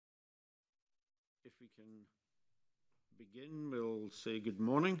can begin. We'll say good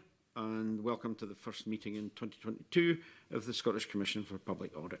morning and welcome to the first meeting in 2022 of the Scottish Commission for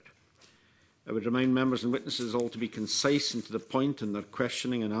Public Audit. I would remind members and witnesses all to be concise and to the point in their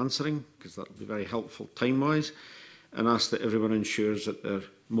questioning and answering, because that will be very helpful time-wise, and ask that everyone ensures that their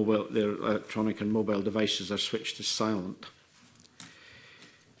electronic and mobile devices are switched to silent.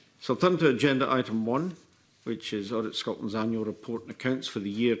 So I'll turn to agenda item 1, which is Audit Scotland's annual report and accounts for the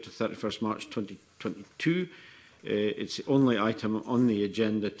year to 31st March 2022. It's the only item on the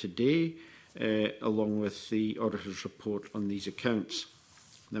agenda today, along with the Auditor's report on these accounts.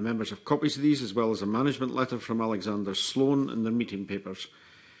 The members have copies of these, as well as a management letter from Alexander Sloan and their meeting papers.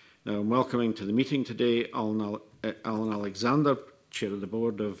 Now, I'm welcoming to the meeting today Alan Alexander, Chair of the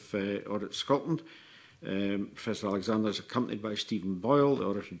Board of Audit Scotland. Professor Alexander is accompanied by Stephen Boyle, the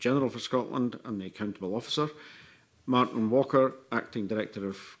Auditor General for Scotland and the Accountable Officer, Martin Walker, Acting Director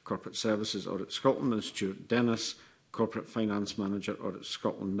of Corporate Services, Audit Scotland, and Stuart Dennis, Corporate Finance Manager, Audit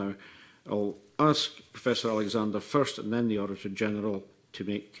Scotland. Now, I'll ask Professor Alexander first and then the Auditor General to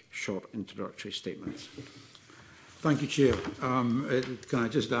make short introductory statements. Thank you, Chair. Can I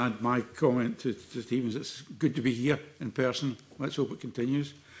just add my comment to Stephen's? It's good to be here in person. Let's hope it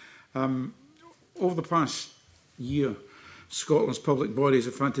continues. Over the past year, Scotland's public bodies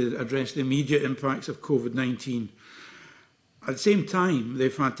have had to address the immediate impacts of COVID-19. At the same time,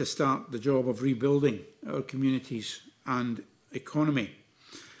 they've had to start the job of rebuilding our communities and economy.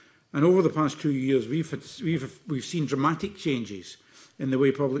 And over the past 2 years, we've seen dramatic changes in the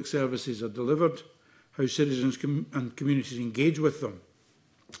way public services are delivered, how citizens and communities engage with them,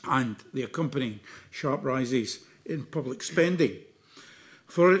 and the accompanying sharp rises in public spending.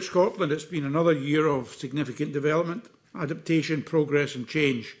 For Audit Scotland, it's been another year of significant development, adaptation, progress and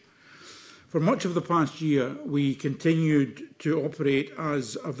change. For much of the past year, we continued to operate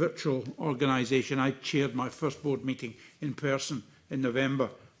as a virtual organisation. I chaired my first board meeting in person in November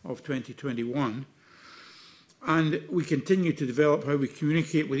of 2021. And we continue to develop how we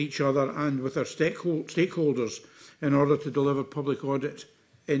communicate with each other and with our stakeholders in order to deliver public audit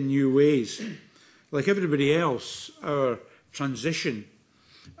in new ways. Like everybody else, our transition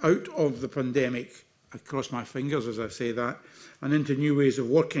out of the pandemic, I cross my fingers as I say that, and into new ways of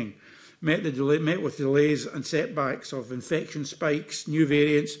working, met with delays and setbacks of infection spikes, new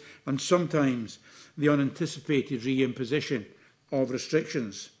variants, and sometimes the unanticipated reimposition of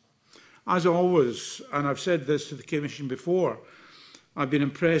restrictions. As always, and I've said this to the Commission before, I've been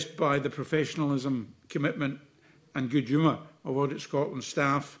impressed by the professionalism, commitment and good humour of Audit Scotland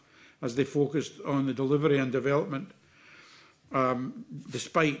staff as they focused on the delivery and development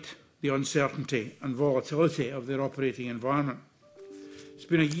despite the uncertainty and volatility of their operating environment. It's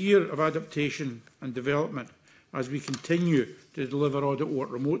been a year of adaptation and development as we continue to deliver audit work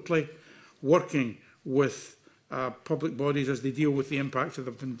remotely, working with public bodies as they deal with the impacts of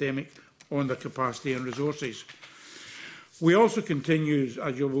the pandemic on their capacity and resources. We also continue,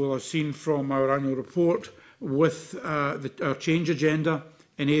 as you will have seen from our annual report, with our change agenda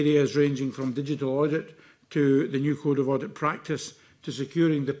in areas ranging from digital audit to the new Code of Audit Practice to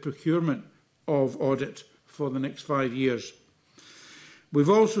securing the procurement of audit for the next 5 years. We've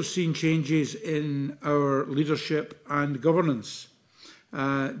also seen changes in our leadership and governance.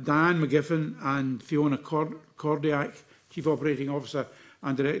 Diane McGiffin and Fiona Cordiak, Chief Operating Officer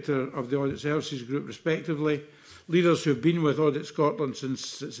and Director of the Audit Services Group, respectively, leaders who have been with Audit Scotland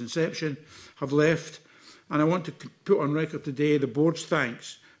since its inception, have left. And I want to put on record today the Board's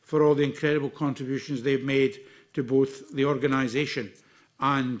thanks for all the incredible contributions they've made to both the organisation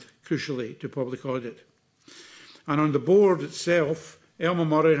and, crucially, to public audit. And on the Board itself, Elma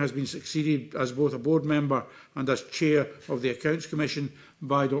Murray has been succeeded as both a board member and as Chair of the Accounts Commission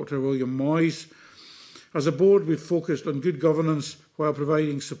by Dr William Moyes. As a board, we've focused on good governance while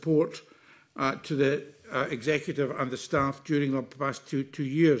providing support to the executive and the staff during the past two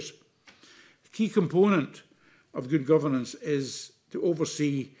years. A key component of good governance is to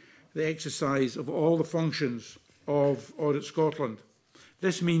oversee the exercise of all the functions of Audit Scotland.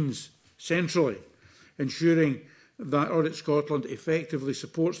 This means, centrally, ensuring that Audit Scotland effectively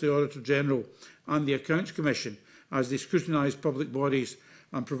supports the Auditor General and the Accounts Commission as they scrutinise public bodies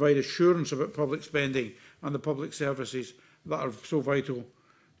and provide assurance about public spending and the public services that are so vital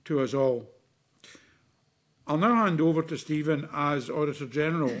to us all. I'll now hand over to Stephen as Auditor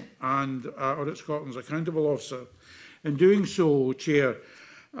General and Audit Scotland's Accountable Officer. In doing so, Chair,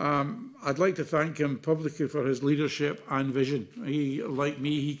 I'd like to thank him publicly for his leadership and vision. He, like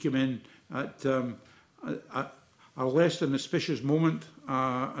me, he came in at a less than auspicious moment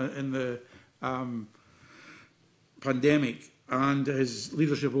in the pandemic, and his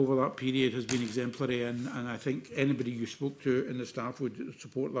leadership over that period has been exemplary, and I think anybody you spoke to in the staff would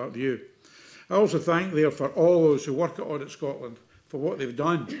support that view. I also thank, therefore, all those who work at Audit Scotland for what they've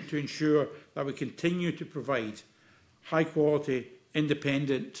done to ensure that we continue to provide high-quality,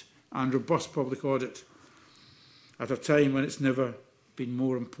 independent and robust public audit at a time when it's never been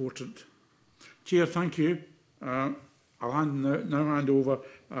more important. Chair, thank you. I'll now hand over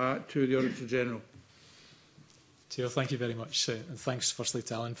to the Auditor General. Chair, thank you very much, and thanks firstly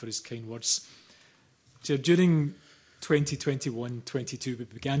to Alan for his kind words. Chair, during 2021-22, we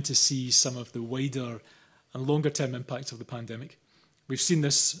began to see some of the wider and longer-term impacts of the pandemic. We've seen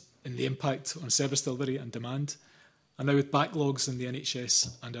this in the impact on service delivery and demand, and now with backlogs in the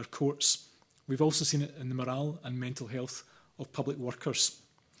NHS and our courts. We've also seen it in the morale and mental health of public workers.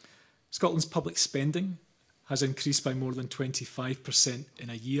 Scotland's public spending has increased by more than 25% in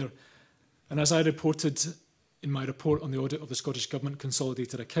a year, and as I reported in my report on the audit of the Scottish Government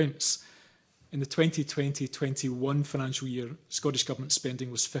consolidated accounts, in the 2020-21 financial year, Scottish Government spending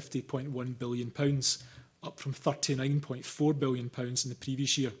was £50.1 billion, up from £39.4 billion in the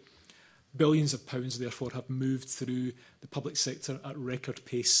previous year. Billions of pounds, therefore, have moved through the public sector at record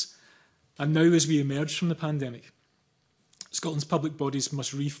pace. And now, as we emerge from the pandemic, Scotland's public bodies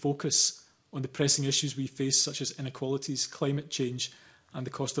must refocus on the pressing issues we face, such as inequalities, climate change and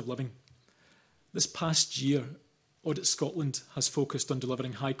the cost of living. This past year, Audit Scotland has focused on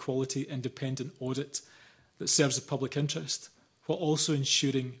delivering high-quality, independent audit that serves the public interest, while also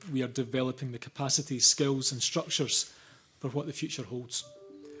ensuring we are developing the capacity, skills and structures for what the future holds.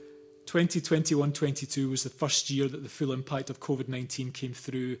 2021-22 was the first year that the full impact of COVID-19 came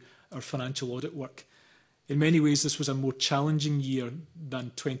through our financial audit work. In many ways, this was a more challenging year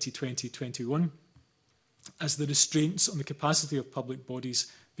than 2020-21, as the restraints on the capacity of public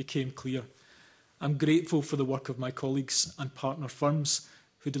bodies became clear. I'm grateful for the work of my colleagues and partner firms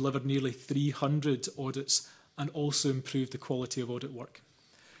who delivered nearly 300 audits and also improved the quality of audit work.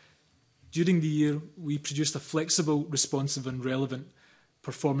 During the year, we produced a flexible, responsive and relevant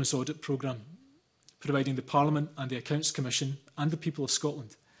performance audit programme, providing the Parliament and the Accounts Commission and the people of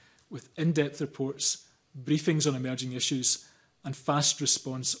Scotland with in-depth reports, briefings on emerging issues and fast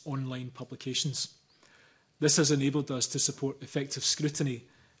response online publications. This has enabled us to support effective scrutiny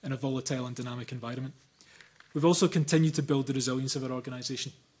in a volatile and dynamic environment. We've also continued to build the resilience of our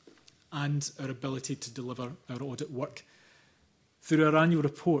organisation and our ability to deliver our audit work. Through our annual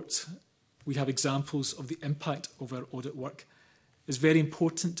report, we have examples of the impact of our audit work. It's very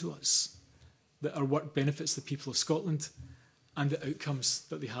important to us that our work benefits the people of Scotland and the outcomes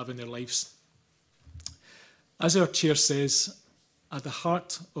that they have in their lives. As our Chair says, at the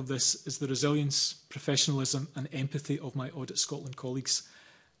heart of this is the resilience, professionalism and empathy of my Audit Scotland colleagues.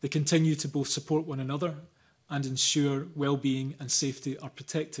 They continue to both support one another and ensure well-being and safety are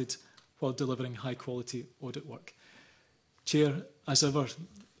protected while delivering high-quality audit work. Chair, as ever,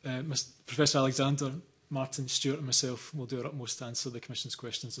 Professor Alexander, Martin, Stewart and myself will do our utmost to answer the Commission's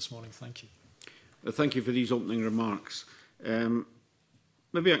questions this morning. Thank you. Thank you for these opening remarks.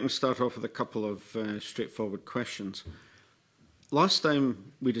 Maybe I can start off with a couple of straightforward questions. Last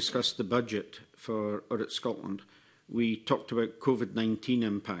time we discussed the budget for Audit Scotland, we talked about COVID-19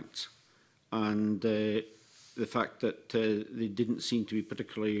 impacts and the fact that they didn't seem to be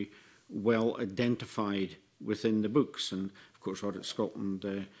particularly well identified within the books. And of course, Audit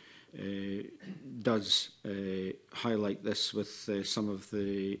Scotland does highlight this with some of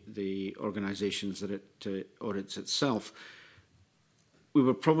the organisations that it audits itself. We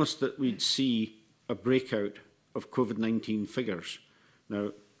were promised that we'd see a breakout of COVID-19 figures.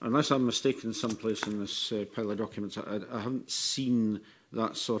 Now, unless I'm mistaken someplace in this pile of documents, I haven't seen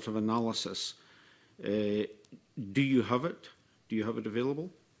that sort of analysis. Do you have it? Do you have it available?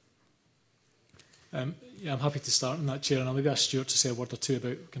 Yeah, I'm happy to start on that, Chair, and I'll maybe ask Stewart to say a word or two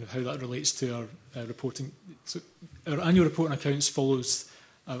about kind of how that relates to our reporting. So our annual report and accounts follows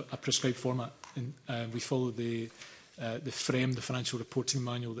a prescribed format. We follow the FREM, the Financial Reporting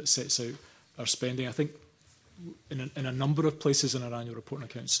Manual, that sets out our spending. I think in a number of places in our annual report and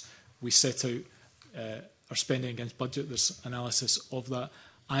accounts, we set out our spending against budget. There's analysis of that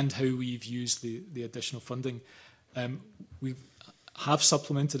and how we've used the additional funding. We have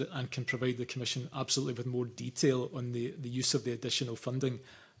supplemented it and can provide the Commission absolutely with more detail on the use of the additional funding.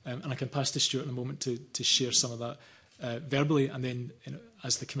 And I can pass to Stewart in a moment to share some of that verbally, and then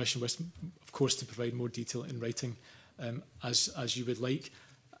as the Commission wishes, of course, to provide more detail in writing as you would like.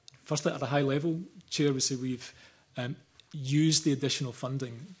 Firstly, at a high level, Chair, we say we've used the additional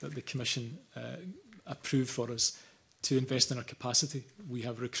funding that the Commission approved for us to invest in our capacity. We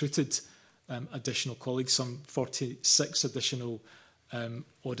have recruited additional colleagues, some 46 additional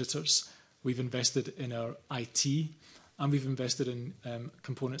auditors. We've invested in our IT, and we've invested in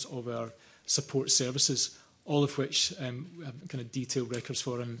components of our support services, all of which we have kind of detailed records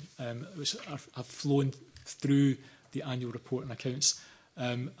for, and which have flown through the annual report and accounts.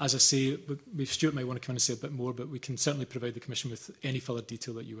 As I say, Stuart might want to come in and say a bit more, but we can certainly provide the Commission with any further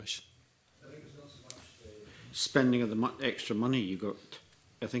detail that you wish. I think it's not so much the spending of the extra money you got.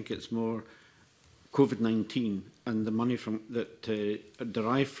 I think it's more COVID-19 and the money from that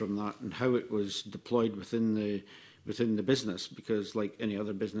derived from that, and how it was deployed within the business. Because like any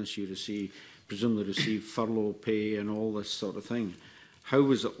other business, you presumably receive furlough pay and all this sort of thing. How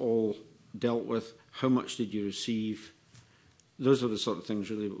was it all dealt with? How much did you receive? Those are the sort of things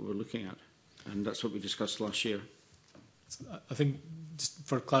really that we're looking at, and that's what we discussed last year. I think, just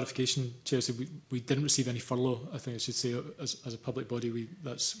for clarification, Chair, so we didn't receive any furlough. I think I should say, as a public body,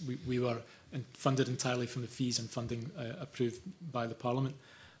 we were funded entirely from the fees and funding approved by the Parliament.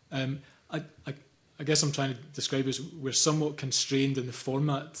 I guess I'm trying to describe is we're somewhat constrained in the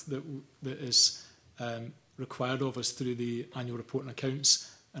format that is required of us through the annual report and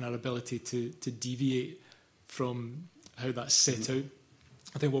accounts, and our ability to deviate from how that's set out.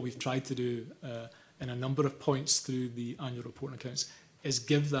 I think what we've tried to do in a number of points through the annual report and accounts is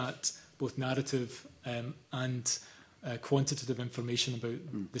give that both narrative and quantitative information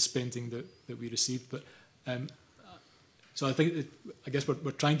about the spending that we received. But so I think I guess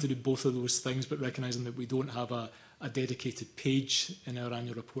we're trying to do both of those things, but recognising that we don't have a dedicated page in our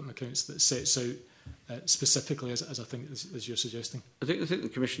annual report and accounts that sets out specifically as I think as you're suggesting. I think the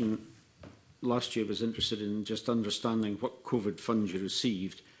Commission last year was interested in just understanding what COVID funds you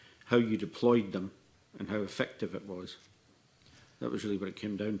received, how you deployed them, and how effective it was. That was really what it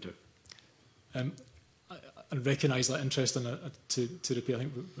came down to. I recognise that interest, and to repeat, I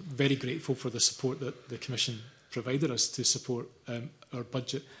think we're very grateful for the support that the Commission provided us to support our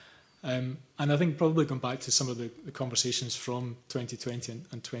budget. And I think probably going back to some of the conversations from 2020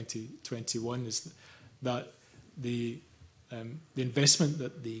 and 2021 is that the investment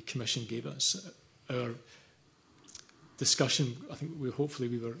that the Commission gave us, our discussion, I think hopefully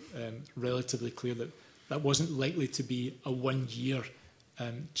we were relatively clear that that wasn't likely to be a one-year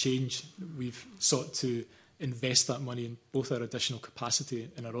change. We've sought to invest that money in both our additional capacity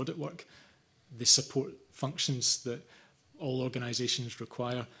in our audit work, the support functions that all organisations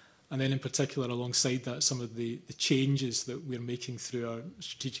require, and then in particular alongside that some of the changes that we're making through our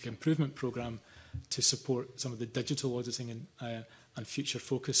strategic improvement programme to support some of the digital auditing and future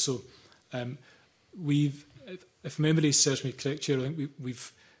focus. So we've, if memory serves me correct, Chair, I think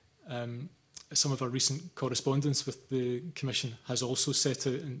we've some of our recent correspondence with the Commission has also set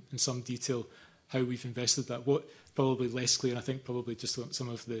out in some detail how we've invested that. What probably less clear, and I think probably just some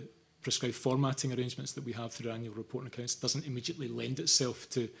of the prescribed formatting arrangements that we have through annual report and accounts doesn't immediately lend itself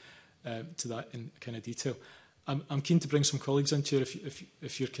to that in kind of detail. I'm keen to bring some colleagues in, Chair,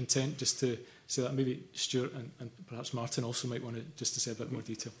 if you're content, just to say that. Maybe Stuart and perhaps Martin also might want to just to say a bit more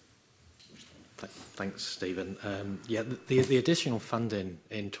detail. Thanks, Stephen. Yeah, the additional funding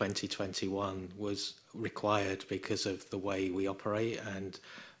in 2021 was required because of the way we operate, and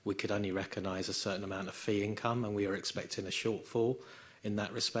we could only recognise a certain amount of fee income, and we were expecting a shortfall in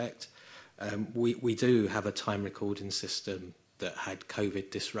that respect. We do have a time recording system that had COVID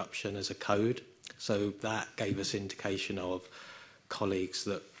disruption as a code, so that gave us indication of colleagues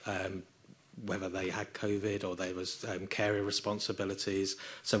that whether they had COVID or there was carer responsibilities.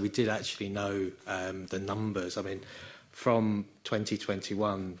 So we did actually know the numbers. I mean, from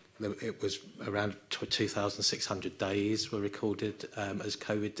 2021, it was around 2,600 days were recorded as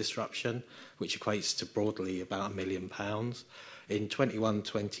COVID disruption, which equates to broadly about £1 million. In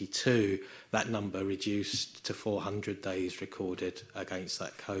 21-22, that number reduced to 400 days recorded against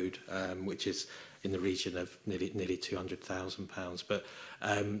that code, which is in the region of nearly £200,000. But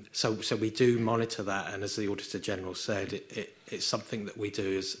so we do monitor that, and as the Auditor General said, it's something that we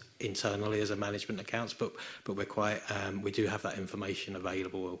do internally as a management accounts. But we're quite we do have that information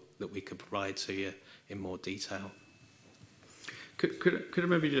available that we could provide to you in more detail. Could I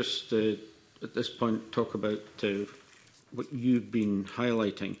maybe just at this point talk about what you've been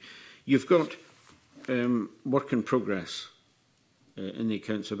highlighting? You've got work in progress in the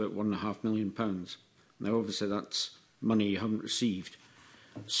accounts of about £1.5 million. Now, obviously, that's money you haven't received.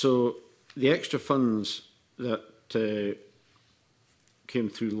 So the extra funds that came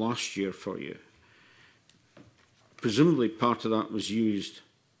through last year for you, presumably part of that was used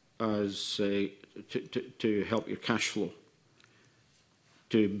as to help your cash flow,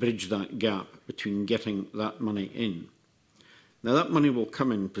 to bridge that gap between getting that money in. Now, that money will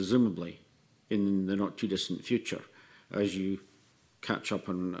come in, presumably, in the not too distant future as you catch up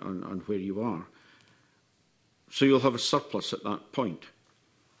on where you are. So you'll have a surplus at that point.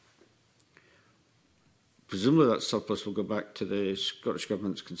 Presumably that surplus will go back to the Scottish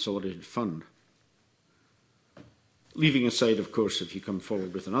Government's Consolidated Fund. Leaving aside, of course, if you come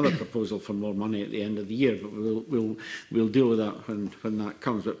forward with another proposal for more money at the end of the year, but we'll deal with that when that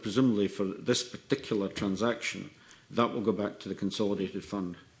comes. But presumably for this particular transaction, that will go back to the Consolidated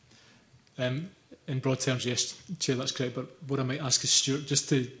Fund. In broad terms, yes, Chair, that's correct. But what I might ask is Stuart just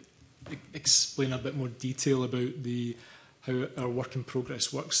to explain a bit more detail about how our work in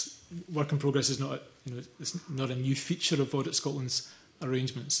progress works. Work in progress is not it's not a new feature of Audit Scotland's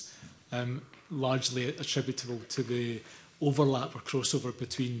arrangements. Largely attributable to the overlap or crossover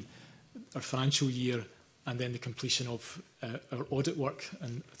between our financial year and then the completion of our audit work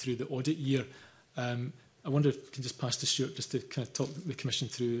and through the audit year. I wonder if I can just pass to Stuart just to kind of talk the Commission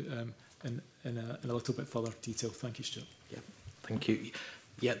through in a little bit further detail. Thank you, Stuart. Yeah, thank you.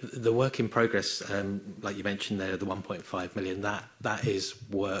 Yeah, the work in progress, like you mentioned there, the 1.5 million, that is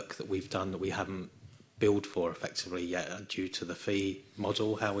work that we've done that we haven't billed for effectively yet due to the fee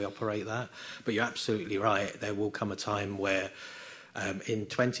model, how we operate that. But you're absolutely right. There will come a time where in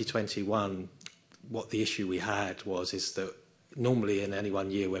 2021, what the issue we had is that normally in any one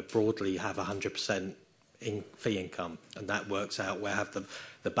year, we broadly have 100% in fee income, and that works out where have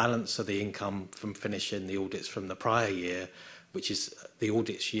the balance of the income from finishing the audits from the prior year, which is the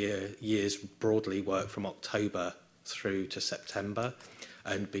audits years broadly work from October through to September.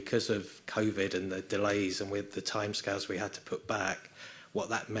 And because of COVID and the delays and with the timescales we had to put back, what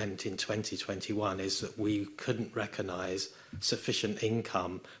that meant in 2021 is that we couldn't recognise sufficient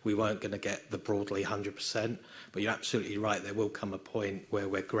income. We weren't going to get the broadly 100%. But you're absolutely right. There will come a point where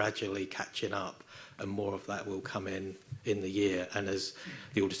we're gradually catching up and more of that will come in the year. And as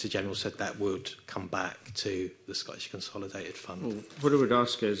the Auditor General said, that would come back to the Scottish Consolidated Fund. Well, what I would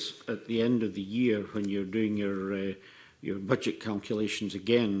ask is, at the end of the year, when you're doing your budget calculations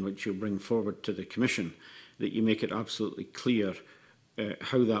again, which you'll bring forward to the Commission, that you make it absolutely clear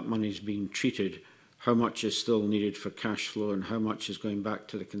how that money is being treated, how much is still needed for cash flow and how much is going back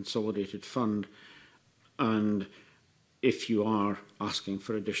to the Consolidated Fund. And if you are asking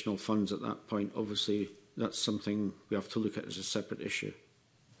for additional funds at that point, obviously that's something we have to look at as a separate issue.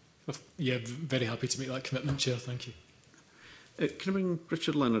 Yeah, very happy to make that commitment, Chair. Thank you. Can I bring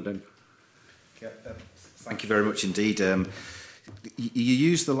Richard Leonard in? Yeah, thank you very much indeed. You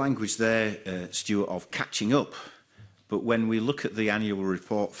use the language there, Stuart, of catching up. But when we look at the annual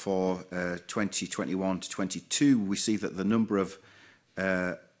report for 2021 to 22, we see that the number of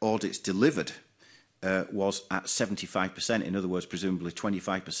audits delivered was at 75%. In other words, presumably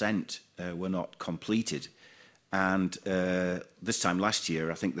 25% were not completed. And this time last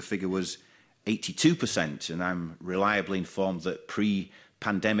year, I think the figure was 82%. And I'm reliably informed that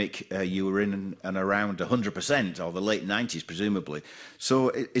pre-pandemic, you were in and around 100%, or the late 90s, presumably. So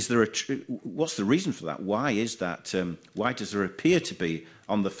is there what's the reason for that? Why is that? Why does there appear to be,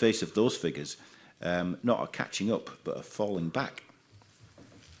 on the face of those figures, not a catching up, but a falling back?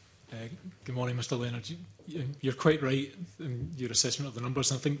 Good morning, Mr Leonard. You're quite right in your assessment of the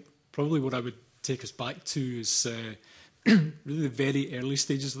numbers. And I think probably what I would take us back to is really the very early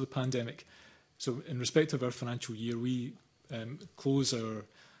stages of the pandemic. So in respect of our financial year, we close our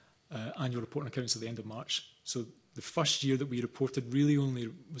annual report and accounts at the end of March. So the first year that we reported really only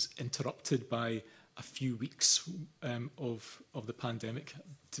was interrupted by a few weeks of the pandemic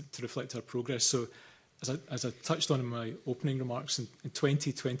to reflect our progress. So as I touched on in my opening remarks, in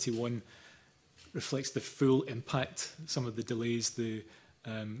 2021 reflects the full impact, some of the delays,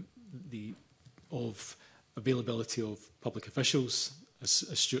 of availability of public officials, as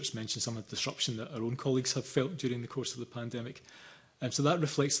Stuart's mentioned, some of the disruption that our own colleagues have felt during the course of the pandemic. So that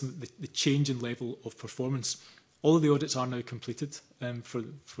reflects the change in level of performance. All of the audits are now completed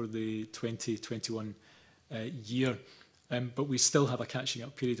for the 2021 year. But we still have a catching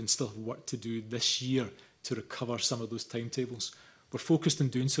up period and still have work to do this year to recover some of those timetables. We're focused on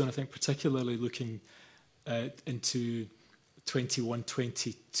doing so, and I think particularly looking into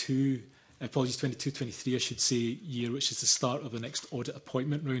 21-22, apologies, 22-23, I should say, year, which is the start of the next audit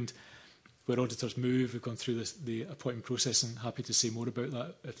appointment round, where auditors move. We've gone through the appointment process, and happy to say more about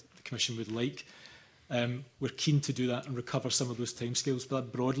that if the Commission would like. We're keen to do that and recover some of those timescales, but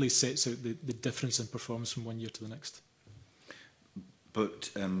that broadly sets out the difference in performance from one year to the next. But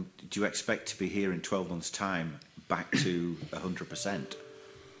do you expect to be here in 12 months' time back to 100%?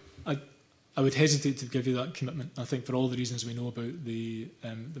 I would hesitate to give you that commitment. I think for all the reasons we know about the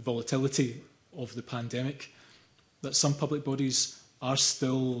volatility of the pandemic, that some public bodies are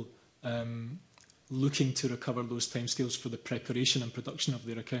still looking to recover those timescales for the preparation and production of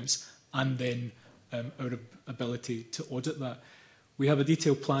their accounts, and then our ability to audit that. We have a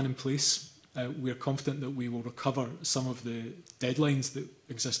detailed plan in place. We are confident that we will recover some of the deadlines that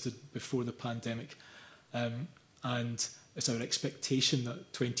existed before the pandemic. And it's our expectation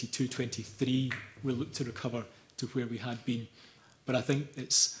that 22-23 will look to recover to where we had been. But I think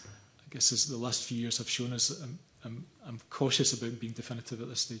it's, I guess as the last few years have shown us, I'm cautious about being definitive at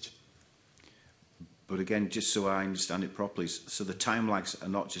this stage. But again, just so I understand it properly, so the time lags are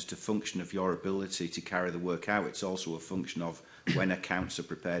not just a function of your ability to carry the work out, it's also a function of when accounts are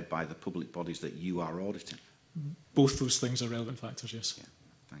prepared by the public bodies that you are auditing. Both those things are relevant factors, yes. Yeah,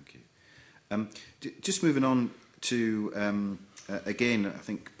 thank you. Just moving on to, again, I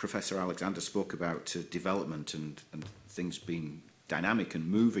think Professor Alexander spoke about development and things being dynamic and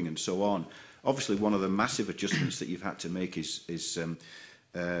moving and so on. Obviously, one of the massive adjustments that you've had to make is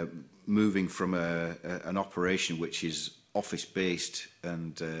moving from an operation which is office-based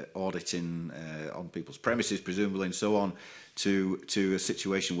and auditing on people's premises, presumably, and so on, to a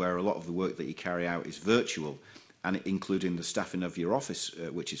situation where a lot of the work that you carry out is virtual, and including the staffing of your office,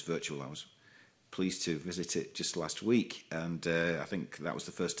 which is virtual. I was pleased to visit it just last week, and I think that was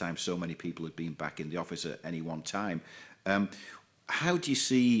the first time so many people had been back in the office at any one time. How do you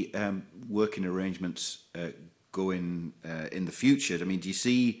see working arrangements going in the future? I mean, do you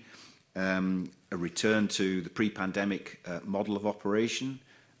see a return to the pre-pandemic model of operation?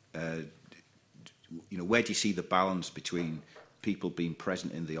 Where do you see the balance between people being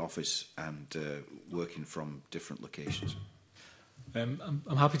present in the office and working from different locations? I'm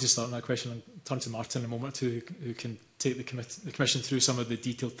happy to start on that question and turn to Martin in a moment or two, who can take the Commission through some of the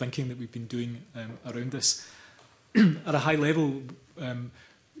detailed thinking that we've been doing around this. At a high level,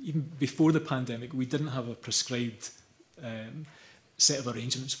 even before the pandemic, we didn't have a prescribed set of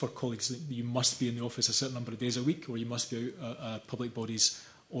arrangements for colleagues that you must be in the office a certain number of days a week, or you must be out at a public body's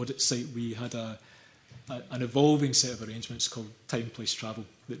audit site. We had an evolving set of arrangements called time, place, travel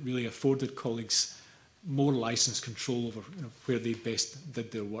that really afforded colleagues more licence control over where they best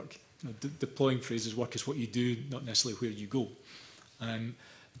did their work. Deploying phrases, work is what you do, not necessarily where you go.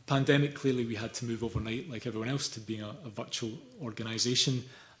 Pandemic, clearly we had to move overnight, like everyone else, to being a virtual organisation,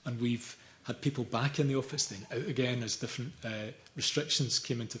 and we've had people back in the office, then out again as different restrictions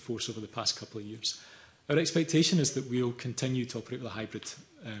came into force over the past couple of years. Our expectation is that we'll continue to operate with a hybrid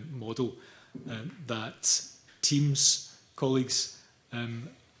model, that teams, colleagues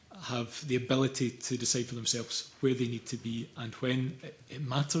have the ability to decide for themselves where they need to be and when. It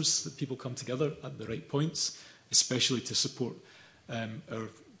matters that people come together at the right points, especially to support our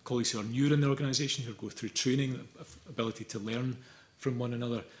colleagues who are newer in the organisation, who go through training, the ability to learn from one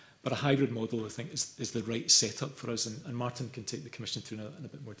another. But a hybrid model, I think, is the right setup for us, and Martin can take the Commission through in a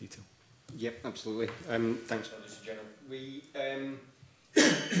bit more detail. Yep, absolutely. Thanks, Mr. General.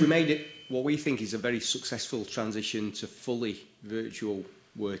 We made it what we think is a very successful transition to fully virtual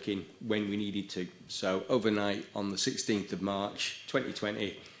working when we needed to. So overnight, on the 16th of March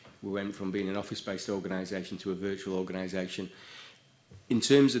 2020, we went from being an office-based organisation to a virtual organisation. In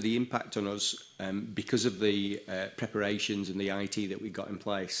terms of the impact on us, because of the preparations and the IT that we got in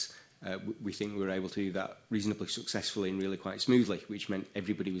place, we think we were able to do that reasonably successfully and really quite smoothly, which meant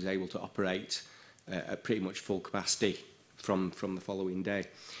everybody was able to operate at pretty much full capacity from the following day.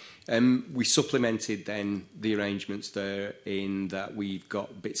 We supplemented then the arrangements there in that we've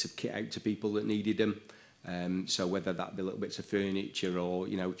got bits of kit out to people that needed them. So whether that be little bits of furniture or,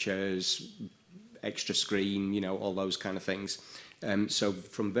 chairs, extra screen, all those kind of things. So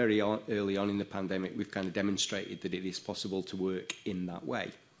from very early on in the pandemic, we've kind of demonstrated that it is possible to work in that way.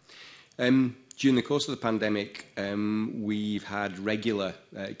 During the course of the pandemic, we've had regular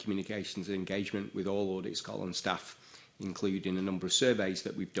communications and engagement with all Audit Scotland staff, including a number of surveys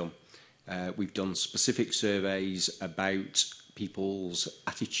that we've done. We've done specific surveys about people's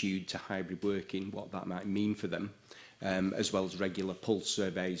attitude to hybrid working, what that might mean for them, as well as regular pulse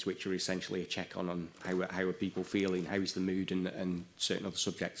surveys, which are essentially a check on how are people feeling, how is the mood, and certain other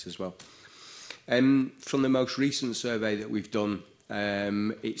subjects as well. From the most recent survey that we've done,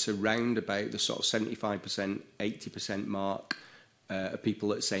 it's around about the sort of 75%, 80% mark of people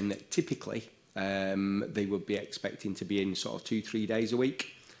that are saying that typically they would be expecting to be in sort of 2-3 days a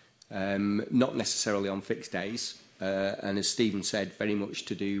week, not necessarily on fixed days. And as Stephen said, very much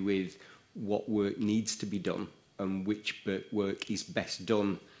to do with what work needs to be done and which work is best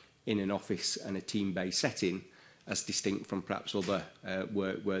done in an office and a team-based setting, as distinct from perhaps other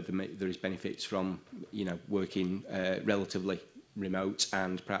work where there is benefits from, working relatively remote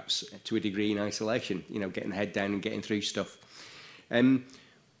and perhaps to a degree in isolation, getting the head down and getting through stuff.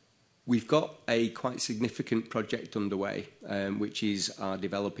 We've got a quite significant project underway, which is our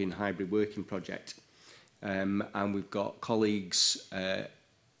developing hybrid working project. And we've got colleagues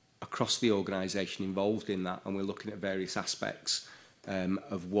across the organisation involved in that, and we're looking at various aspects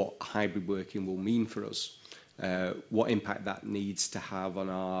of what hybrid working will mean for us, what impact that needs to have on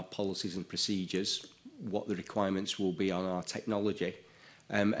our policies and procedures, what the requirements will be on our technology,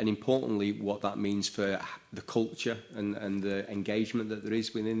 and importantly, what that means for the culture and the engagement that there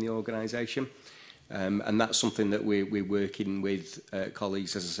is within the organisation. And that's something that we're working with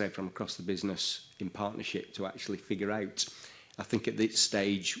colleagues, as I say, from across the business in partnership to actually figure out. I think at this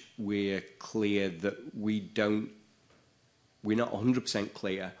stage we're clear that we're not 100%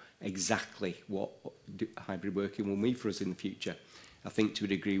 clear exactly what hybrid working will mean for us in the future. I think to a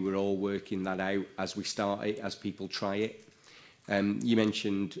degree we're all working that out as we start it, as people try it. You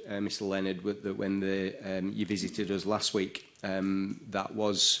mentioned, Mr Leonard, that when you visited us last week, that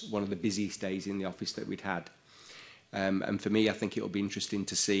was one of the busiest days in the office that we'd had. And for me, I think it'll be interesting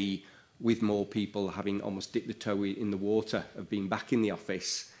to see, with more people having almost dipped the toe in the water of being back in the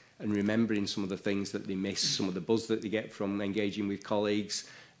office and remembering some of the things that they miss, some of the buzz that they get from engaging with colleagues,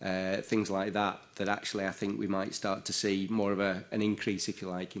 things like that, that actually I think we might start to see more of an increase, if you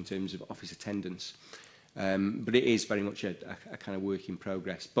like, in terms of office attendance. But it is very much a kind of work in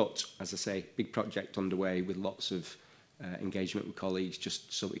progress. But, as I say, big project underway with lots of engagement with colleagues,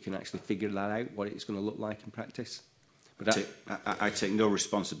 just so we can actually figure that out, what it's going to look like in practice. But I take no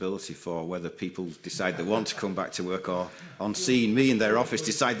responsibility for whether people decide they want to come back to work or, on seeing me in their office,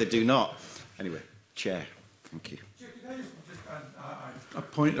 decide they do not. Anyway, Chair, thank you. A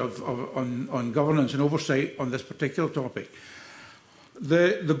point on governance and oversight on this particular topic.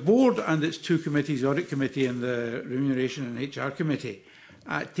 The board and its two committees, the Audit Committee and the Remuneration and HR Committee,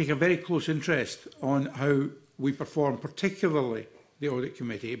 take a very close interest on how we perform, particularly the Audit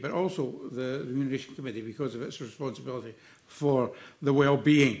Committee, but also the Remuneration Committee because of its responsibility for the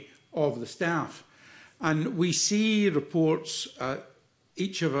well-being of the staff. And we see reports at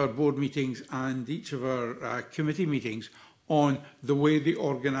each of our board meetings and each of our committee meetings on the way the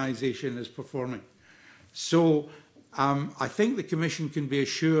organisation is performing. So I think the Commission can be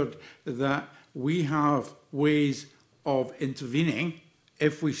assured that we have ways of intervening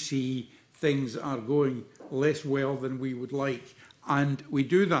if we see things are going less well than we would like. And we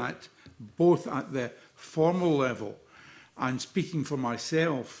do that both at the formal level and, speaking for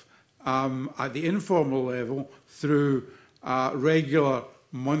myself, at the informal level through regular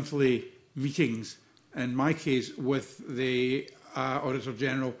monthly meetings, in my case with the Auditor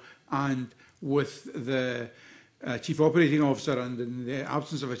General and with the Chief Operating Officer, and in the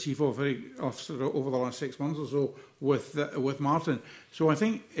absence of a Chief Operating Officer over the last 6 months or so with Martin. So I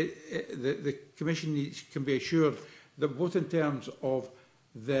think the Commission can be assured that both in terms of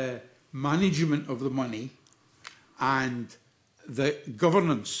the management of the money and the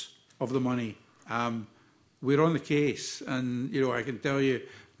governance of the money, we're on the case. And I can tell you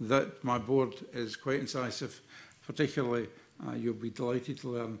that my board is quite incisive. Particularly, you'll be delighted to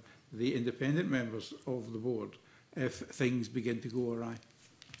learn the independent members of the board if things begin to go awry.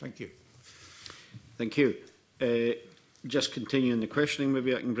 Thank you. Thank you. Just continuing the questioning,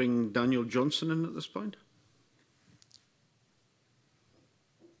 maybe I can bring Daniel Johnson in at this point.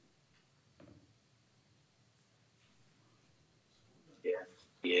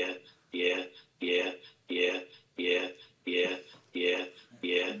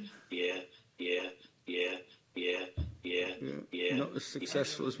 Not as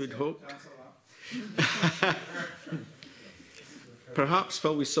successful as we'd hoped. Perhaps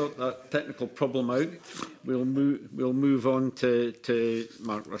while we sort that technical problem out, we'll move on to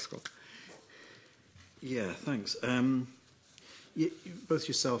Mark Ruskell. Yeah, thanks. Both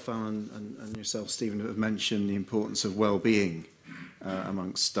yourself, Alan, and yourself, Stephen, have mentioned the importance of well-being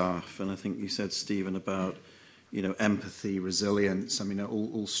amongst staff, and I think you said, Stephen, about empathy, resilience. I mean,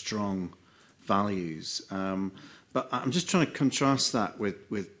 all strong values. But I'm just trying to contrast that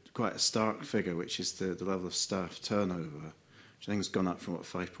with quite a stark figure, which is the level of staff turnover, which I think has gone up from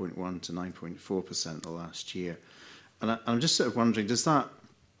 5.1 to 9.4% the last year. And I'm just sort of wondering, is that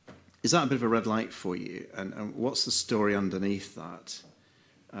a bit of a red light for you? And what's the story underneath that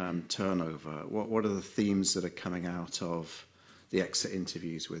turnover? What are the themes that are coming out of the exit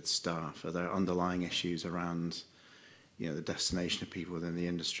interviews with staff? Are there underlying issues around the destination of people within the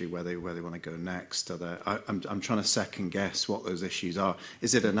industry, where they want to go next? I'm trying to second guess what those issues are.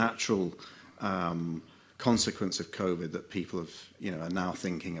 Is it a natural consequence of COVID that people are now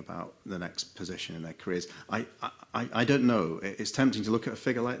thinking about the next position in their careers? I don't know. It's tempting to look at a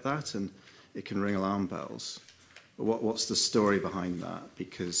figure like that and it can ring alarm bells. What's the story behind that?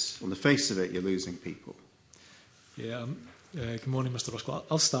 Because on the face of it, you're losing people. Yeah, good morning, Mr Ruskell.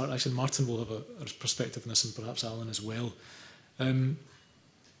 I'll start. Actually, Martin will have a perspective on this, and perhaps Alan as well. The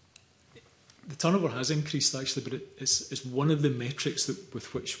turnover has increased, actually, but it's one of the metrics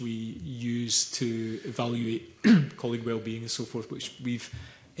with which we use to evaluate colleague well-being and so forth, which we've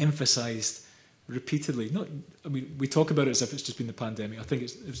emphasised repeatedly. We talk about it as if it's just been the pandemic. I think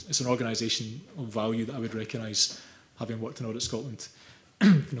it's an organisation of value that I would recognise, having worked in Audit Scotland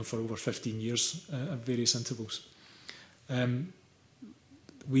for over 15 years at various intervals.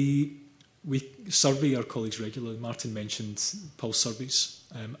 We survey our colleagues regularly. Martin mentioned pulse surveys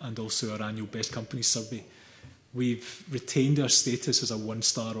and also our annual Best Companies survey. We've retained our status as a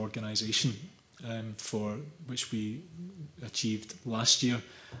one-star organisation for which we achieved last year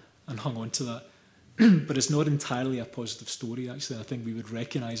and hung on to that. But it's not entirely a positive story, actually. I think we would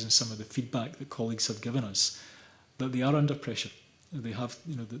recognise in some of the feedback that colleagues have given us that they are under pressure. They have,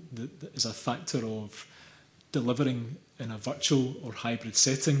 as a factor of delivering in a virtual or hybrid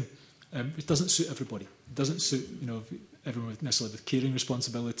setting. It doesn't suit everybody. It doesn't suit everyone necessarily with caring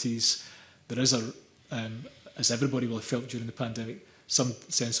responsibilities. There is as everybody will have felt during the pandemic, some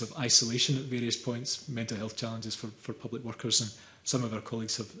sense of isolation at various points, mental health challenges for public workers, and some of our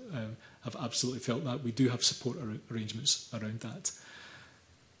colleagues have absolutely felt that. We do have support arrangements around that.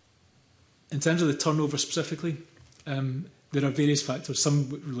 In terms of the turnover specifically, there are various factors. Some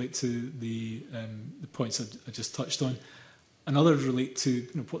relate to the points I just touched on. And others relate to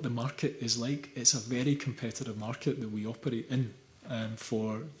what the market is like. It's a very competitive market that we operate in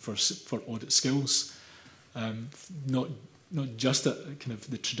for audit skills. Not just at kind of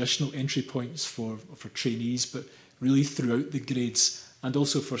the traditional entry points for trainees, but really throughout the grades, and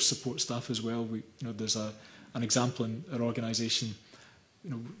also for support staff as well. There's an example in our organisation.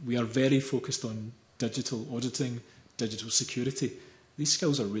 We are very focused on digital auditing, digital security. These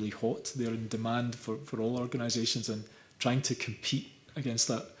skills are really hot. They're in demand for all organisations, and trying to compete against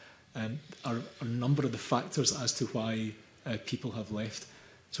that are a number of the factors as to why people have left.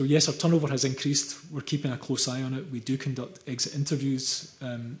 So yes, our turnover has increased. We're keeping a close eye on it. We do conduct exit interviews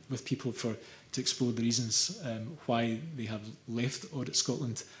with people to explore the reasons why they have left Audit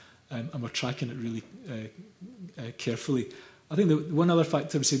Scotland, and we're tracking it really carefully. I think that one other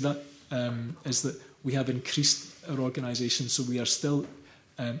factor I would say that is that we have increased our organisation, so we are still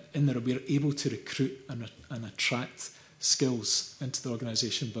in there. We are able to recruit and attract skills into the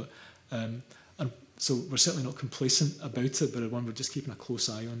organisation, but and so we're certainly not complacent about it, but one we're just keeping a close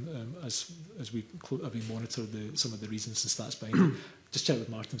eye on as we monitor some of the reasons and stats behind it. Just check with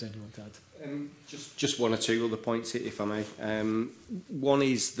Martin, does anyone want to add? Just one or two other points, if I may. One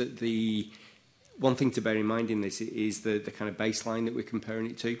is that the one thing to bear in mind in this is the kind of baseline that we're comparing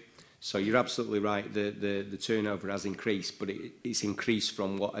it to. So you're absolutely right, the turnover has increased, but it's increased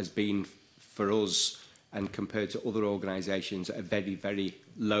from what has been for us and compared to other organisations at a very, very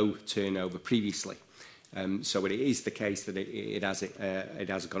low turnover previously. So it is the case that it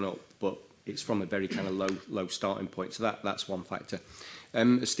has gone up, but it's from a very kind of low starting point. So that's one factor.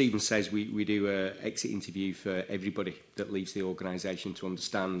 As Stephen says, we do an exit interview for everybody that leaves the organisation to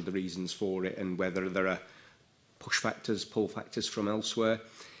understand the reasons for it and whether there are push factors, pull factors from elsewhere.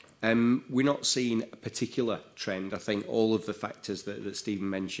 We're not seeing a particular trend. I think all of the factors that Stephen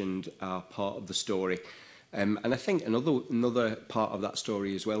mentioned are part of the story. And I think another part of that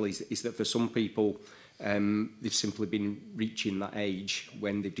story as well is that for some people, they've simply been reaching that age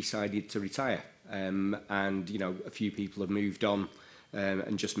when they've decided to retire. And, a few people have moved on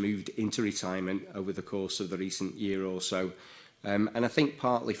and just moved into retirement over the course of the recent year or so. And I think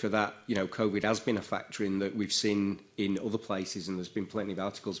partly for that, COVID has been a factor in that we've seen in other places, and there's been plenty of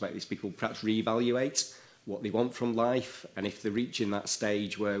articles about this, people perhaps reevaluate what they want from life. And if they're reaching that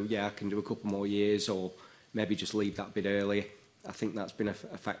stage where, I can do a couple more years or maybe just leave that bit earlier, I think that's been a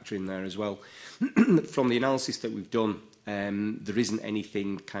factor in there as well. From the analysis that we've done, there isn't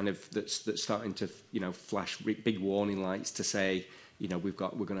anything kind of that's starting to, flash big warning lights to say, we're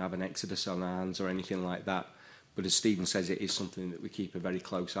going to have an exodus on our hands or anything like that. But as Stephen says, it is something that we keep a very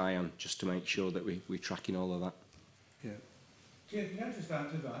close eye on, just to make sure that we're tracking all of that. Yeah. Can I just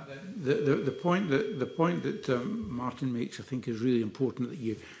add to that? The point that Martin makes, I think, is really important, that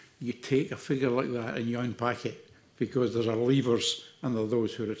you take a figure like that and you unpack it, because there are leavers and there are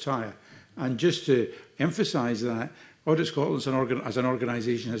those who retire. And just to emphasise that, Audit Scotland as an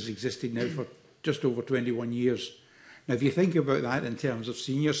organisation has existed now for just over 21 years. Now, if you think about that in terms of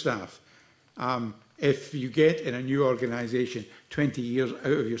senior staff, if you get in a new organisation 20 years out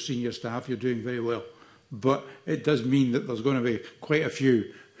of your senior staff, you're doing very well. But it does mean that there's going to be quite a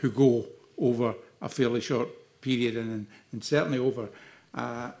few who go over a fairly short period, and certainly over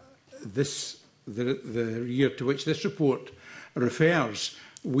the year to which this report refers,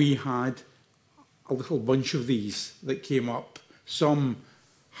 we had a little bunch of these that came up, some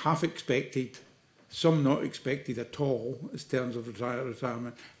half expected, some not expected at all in terms of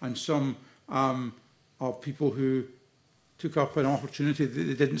retirement, and some of people who took up an opportunity that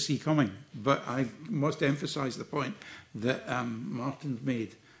they didn't see coming. But I must emphasise the point that Martin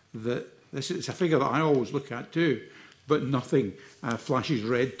made, that this is a figure that I always look at too, but nothing flashes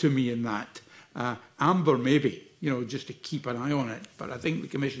red to me in that. Amber maybe, just to keep an eye on it, but I think the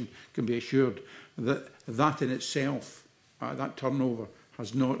Commission can be assured that that in itself, that turnover,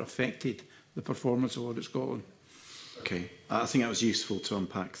 has not affected the performance of Audit Scotland. Okay, I think that was useful to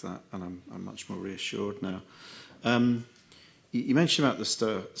unpack that, and I'm much more reassured now. You mentioned about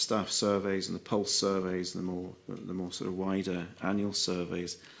the staff surveys and the pulse surveys and the more sort of wider annual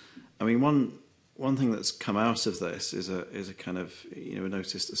surveys. I mean, one thing that's come out of this is a kind of, we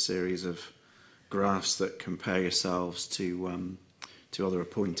noticed a series of graphs that compare yourselves to other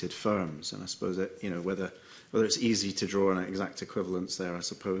appointed firms, and I suppose that, whether it's easy to draw an exact equivalence there, I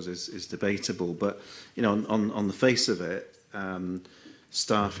suppose, is debatable. But on the face of it,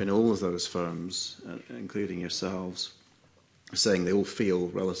 staff in all of those firms, including yourselves, are saying they all feel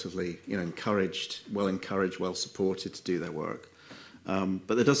relatively, encouraged, well supported to do their work.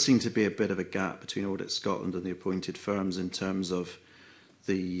 But there does seem to be a bit of a gap between Audit Scotland and the appointed firms in terms of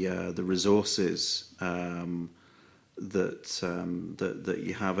the resources that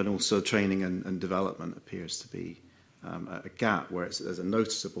you have, and also training and development appears to be a gap where there's a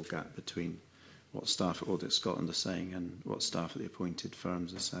noticeable gap between what staff at Audit Scotland are saying and what staff at the appointed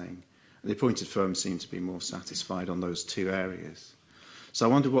firms are saying. And the appointed firms seem to be more satisfied on those two areas. So I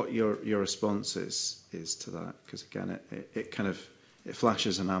wonder what your response is to that, because again, it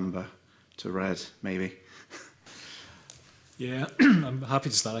flashes an amber to red, maybe. Yeah, I'm happy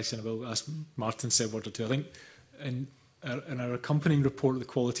to start, actually, and I will ask Martin to say a word or two. I think in our accompanying report, The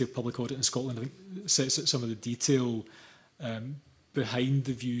Quality of Public Audit in Scotland, I think it sets out some of the detail behind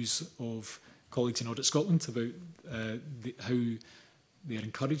the views of colleagues in Audit Scotland about how they are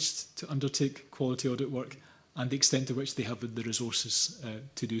encouraged to undertake quality audit work and the extent to which they have the resources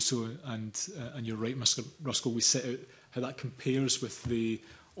to do so. And you're right, Mr Ruskell, we set out how that compares with the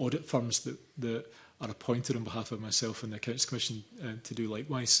audit firms that are appointed on behalf of myself and the Accounts Commission to do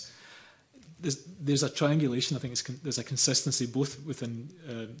likewise. There's a triangulation. I think there's a consistency both within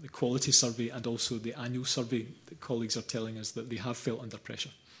the quality survey and also the annual survey that colleagues are telling us that they have felt under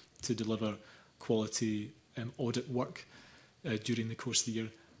pressure to deliver quality audit work during the course of the year,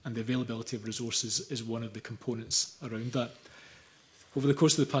 and the availability of resources is one of the components around that. Over the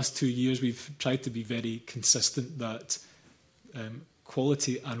course of the past 2 years, we've tried to be very consistent that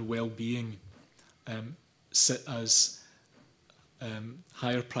quality and well-being sit as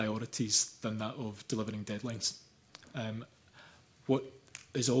higher priorities than that of delivering deadlines. What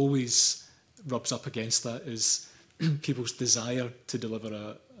is always rubs up against that is people's desire to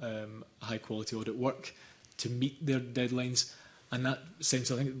deliver a high-quality audit work, to meet their deadlines. And that sense,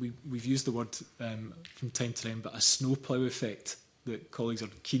 I think we've used the word from time to time, but a snowplough effect, that colleagues are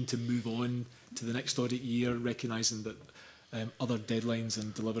keen to move on to the next audit year, recognising that other deadlines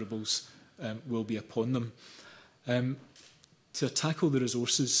and deliverables will be upon them. To tackle the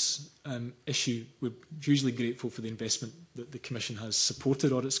resources issue, we're hugely grateful for the investment that the Commission has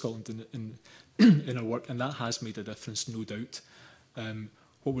supported Audit Scotland in our work, and that has made a difference, no doubt.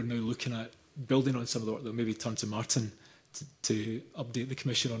 What we're now looking at, building on some of the work that maybe turn to Martin to update the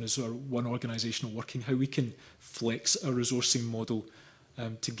Commission on, is our one organisational working, how we can flex our resourcing model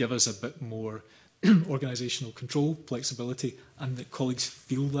to give us a bit more organisational control, flexibility, and that colleagues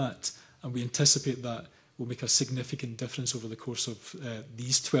feel that, and we anticipate that will make a significant difference over the course of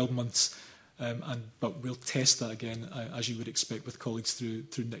these 12 months. But we'll test that again, as you would expect, with colleagues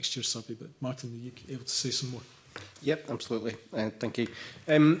through next year's survey. But Martin, are you able to say some more? Yep, absolutely. Thank you.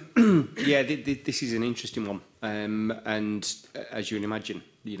 Yeah, this is an interesting one. And as you can imagine,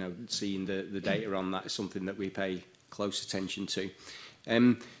 seeing the data on that is something that we pay close attention to.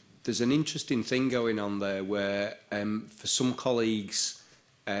 There's an interesting thing going on there where for some colleagues,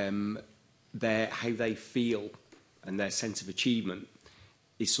 how they feel and their sense of achievement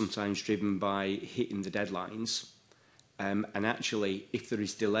is sometimes driven by hitting the deadlines. And actually, if there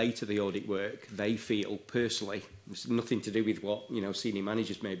is delay to the audit work, they feel personally, it's nothing to do with what senior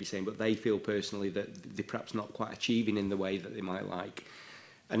managers may be saying, but they feel personally that they're perhaps not quite achieving in the way that they might like.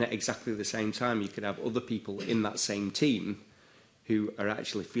 And at exactly the same time, you could have other people in that same team who are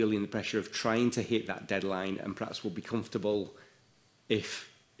actually feeling the pressure of trying to hit that deadline and perhaps will be comfortable if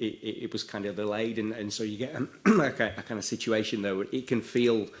it was kind of delayed, and so you get a kind of situation though. It can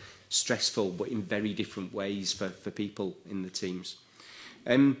feel stressful, but in very different ways for people in the teams.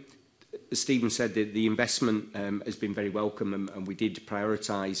 As Stephen said, the investment has been very welcome, and we did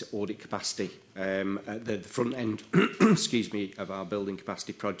prioritise audit capacity at the front end excuse me, of our building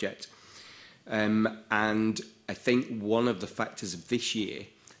capacity project. And I think one of the factors of this year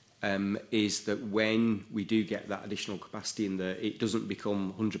is that when we do get that additional capacity in there, it doesn't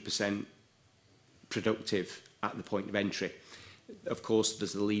become 100% productive at the point of entry. Of course,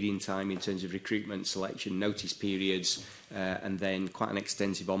 there's the lead-in time in terms of recruitment, selection, notice periods, and then quite an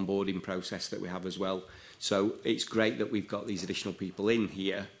extensive onboarding process that we have as well. So it's great that we've got these additional people in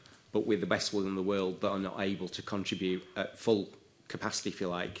here, but with the best will in the world that are not able to contribute at full capacity, if you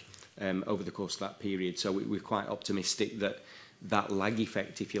like, over the course of that period. So we're quite optimistic that that lag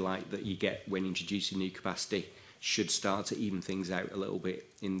effect, if you like, that you get when introducing new capacity should start to even things out a little bit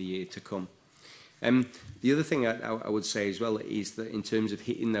in the year to come. The other thing I would say as well is that in terms of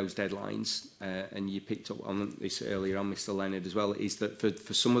hitting those deadlines, and you picked up on this earlier on, Mr. Leonard, as well, is that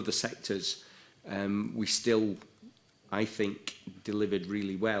for some of the sectors, we still, I think, delivered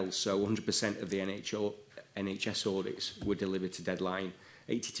really well. So 100% of the NHS audits were delivered to deadline.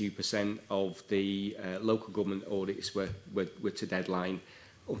 82% of the local government audits were to deadline.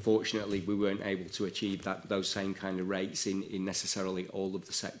 Unfortunately, we weren't able to achieve those same kind of rates in necessarily all of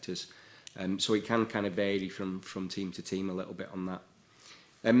the sectors. So it can kind of vary from team to team a little bit on that.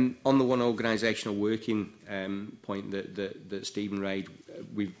 On the one organisational working point that Stephen raised,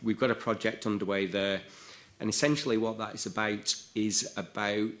 we've got a project underway there, and essentially what that is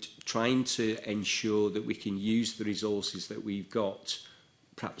about trying to ensure that we can use the resources that we've got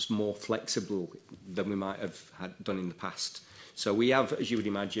perhaps more flexible than we might have done in the past. So we have, as you would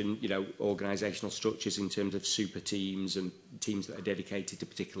imagine, organisational structures in terms of super teams and teams that are dedicated to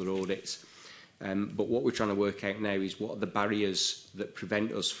particular audits. But what we're trying to work out now is what are the barriers that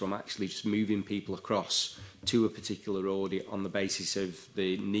prevent us from actually just moving people across to a particular audit on the basis of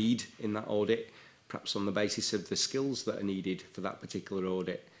the need in that audit, perhaps on the basis of the skills that are needed for that particular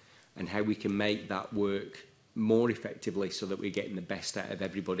audit, and how we can make that work more effectively so that we're getting the best out of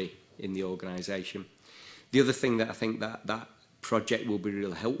everybody in the organisation. The other thing that I think that project will be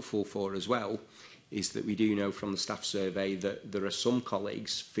really helpful for as well is that we do know from the staff survey that there are some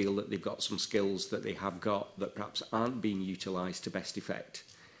colleagues feel that they've got some skills that they have got that perhaps aren't being utilised to best effect.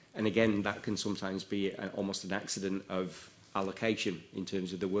 And again, that can sometimes be almost an accident of allocation in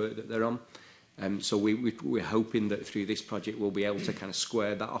terms of the work that they're on. So we're hoping that through this project we'll be able to kind of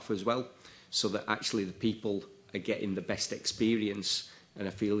square that off as well, so that actually the people are getting the best experience and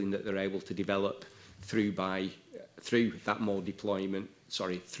are feeling that they're able to develop through the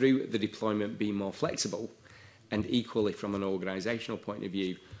deployment being more flexible, and equally from an organisational point of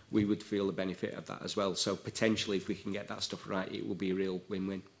view, we would feel the benefit of that as well. So potentially, if we can get that stuff right, it will be a real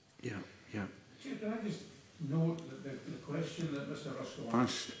win-win. Yeah. Can I just note that the question that Mr. Ruskell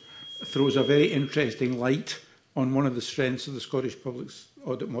asked throws a very interesting light on one of the strengths of the Scottish Public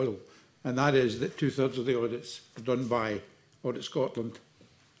Audit model, and that is that 2/3 of the audits are done by Audit Scotland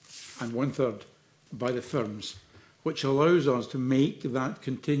and 1/3 by the firms, which allows us to make that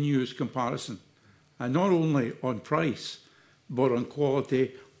continuous comparison, and not only on price, but on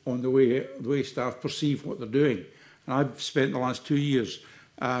quality, on the way staff perceive what they're doing. And I've spent the last 2 years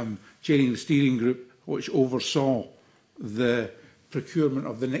chairing the steering group which oversaw the procurement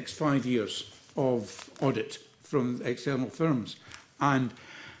of the next 5 years of audit from external firms. And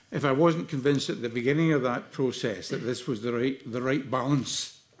if I wasn't convinced at the beginning of that process that this was the right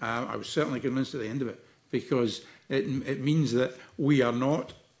balance, I was certainly convinced at the end of it, because it means that we are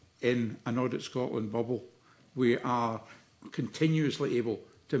not in an Audit Scotland bubble. We are continuously able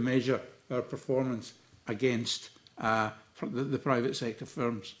to measure our performance against the private sector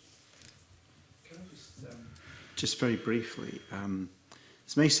firms. Can I just very briefly,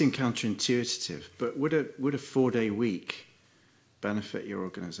 this may seem counterintuitive, but would a 4-day week benefit your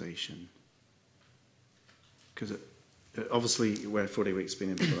organisation? Because obviously, where 4-day week's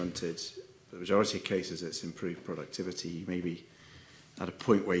been implemented, the majority of cases it's improved productivity. You may be at a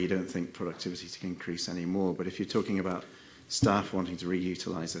point where you don't think productivity can increase anymore, but if you're talking about staff wanting to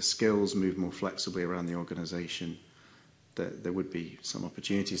reutilise their skills, move more flexibly around the organisation, there would be some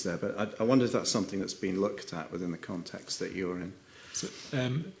opportunities there. But I wonder if that's something that's been looked at within the context that you're in. So,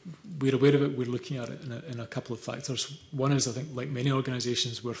 we're aware of it. We're looking at it in a couple of factors. One is, I think, like many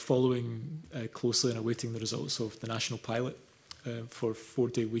organisations, we're following closely and awaiting the results of the national pilot for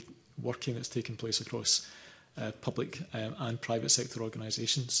 4-day week working that's taken place across public and private sector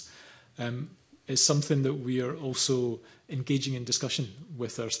organisations. is something that we are also engaging in discussion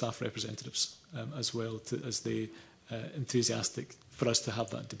with our staff representatives as well, as they enthusiastic for us to have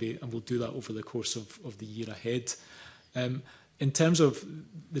that debate, and we'll do that over the course of the year ahead. In terms of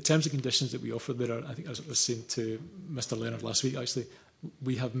the terms and conditions that we offer, there are, I think, as I was saying to Mr. Leonard last week, actually,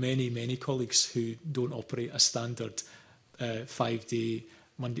 we have many colleagues who don't operate a standard 5-day,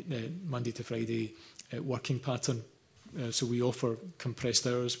 Monday to Friday working pattern. So we offer compressed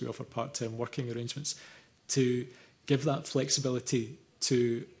hours, we offer part-time working arrangements to give that flexibility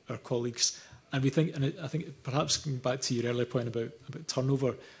to our colleagues. And we think, and I think perhaps going back to your earlier point about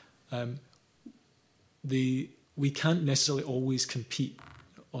turnover, we can't necessarily always compete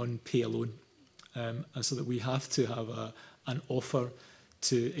on pay alone. And so that we have to have an offer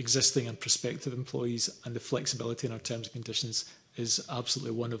to existing and prospective employees, and the flexibility in our terms and conditions is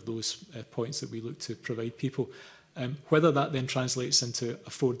absolutely one of those points that we look to provide people. Whether that then translates into a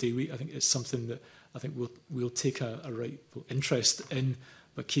 4-day week, I think it's something that I think we'll take a rightful interest in,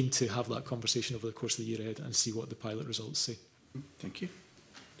 but keen to have that conversation over the course of the year ahead and see what the pilot results say. Thank you.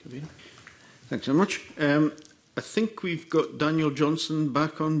 Thanks very much. I think we've got Daniel Johnson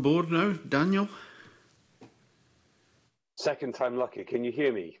back on board now. Daniel? Second time lucky. Can you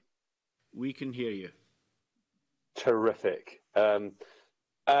hear me? We can hear you. Terrific. So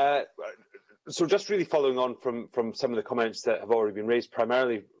just really following on from some of the comments that have already been raised,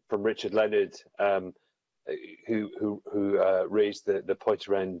 primarily from Richard Leonard, who raised the point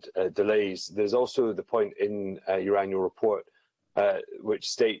around delays. There's also the point in your annual report which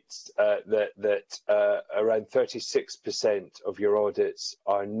states that around 36% of your audits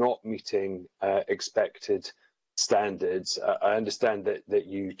are not meeting expected standards. I understand that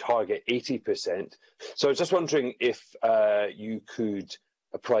you target 80%. So I was just wondering if you could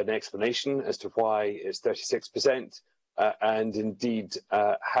provide an explanation as to why it's 36%, and indeed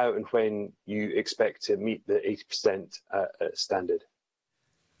how and when you expect to meet the 80% standard.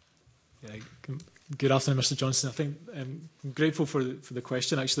 Yeah, good afternoon, Mr. Johnson. I think I'm grateful for the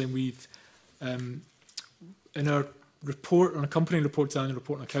question, actually. And we've, in our report, on a company report to annual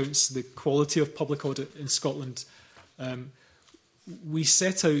report on accounts, the quality of public audit in Scotland, we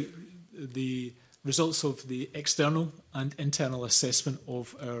set out the results of the external and internal assessment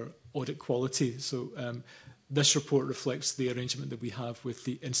of our audit quality. So this report reflects the arrangement that we have with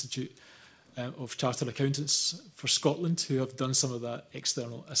the Institute of Chartered Accountants for Scotland, who have done some of that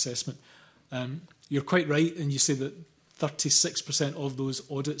external assessment. You're quite right, and you say that 36% of those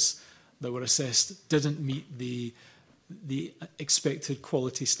audits that were assessed didn't meet the expected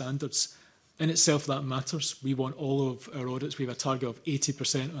quality standards. In itself, that matters. We want all of our audits, we have a target of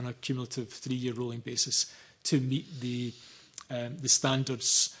 80% on a cumulative 3-year rolling basis to meet the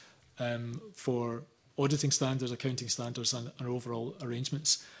standards for auditing standards, accounting standards, and our overall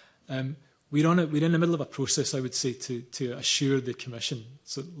arrangements. We're in the middle of a process, I would say, to assure the Commission.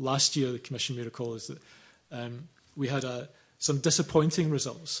 So last year, the Commission, may recall, is that we had some disappointing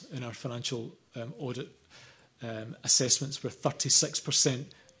results in our financial audit assessments, where 36%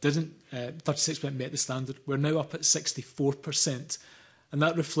 met the standard. We're now up at 64%, and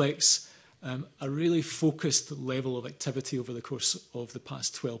that reflects a really focused level of activity over the course of the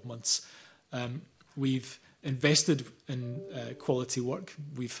past 12 months. We've invested in quality work.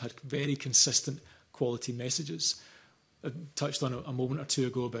 We've had very consistent quality messages. I touched on a moment or two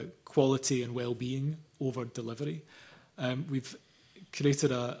ago about quality and well-being over delivery. We've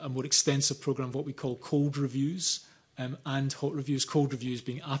created a more extensive programme of what we call cold reviews and hot reviews. Cold reviews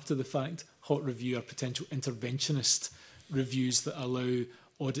being after the fact. Hot review are potential interventionist reviews that allow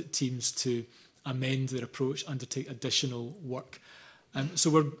audit teams to amend their approach, undertake additional work.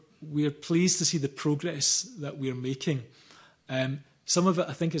 So we're pleased to see the progress that we're making. Some of it,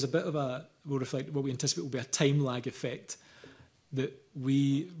 I think, is a bit of will reflect what we anticipate will be a time lag effect, that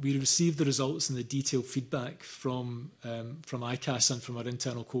we receive the results and the detailed feedback from ICAS and from our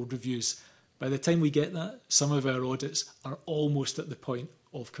internal code reviews. By the time we get that, some of our audits are almost at the point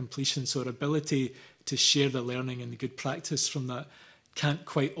of completion. So our ability to share the learning and the good practice from that can't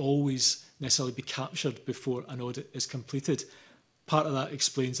quite always necessarily be captured before an audit is completed. Part of that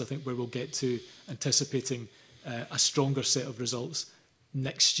explains, I think, where we'll get to anticipating a stronger set of results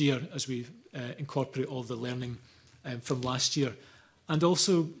next year as we incorporate all the learning from last year. And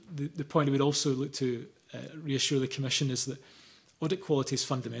also, the point I would also look to reassure the Commission is that audit quality is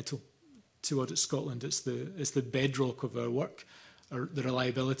fundamental to Audit Scotland. It's the bedrock of our work, the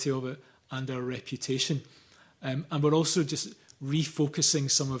reliability of it, and our reputation. And we're also just refocusing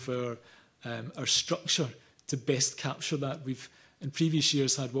some of our structure to best capture that. We've in previous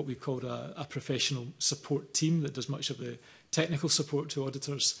years had what we called a professional support team that does much of the technical support to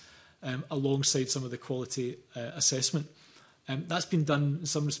auditors. alongside some of the quality assessment. That's been done in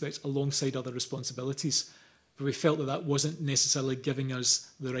some respects alongside other responsibilities, but we felt that that wasn't necessarily giving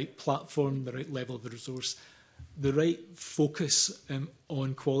us the right platform, the right level of the resource, the right focus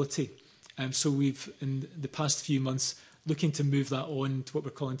on quality. So we've, in the past few months, looking to move that on to what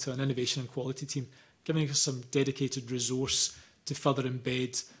we're calling to an innovation and quality team, giving us some dedicated resource to further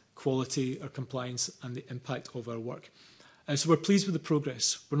embed quality, our compliance and the impact of our work. So we're pleased with the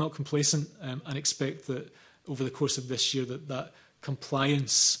progress. We're not complacent and expect that over the course of this year that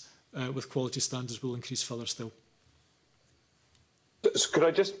compliance with quality standards will increase further still. So could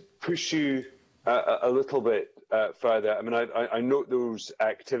I just push you a little bit further? I mean, I note those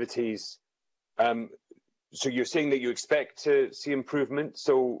activities. So you're saying that you expect to see improvement.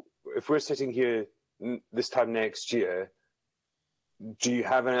 So if we're sitting here this time next year, do you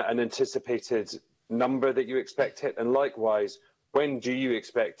have an anticipated number that you expect to hit? And likewise, when do you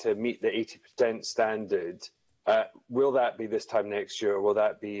expect to meet the 80% standard? Will that be this time next year, or will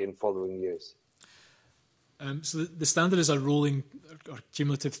that be in following years? So the standard is a rolling or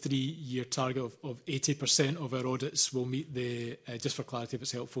cumulative 3-year target of 80% of our audits will meet the, just for clarity if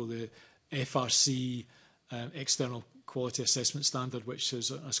it's helpful, the FRC external quality assessment standard, which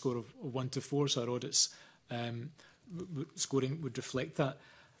is a score of 1 to 4, so our audits scoring would reflect that.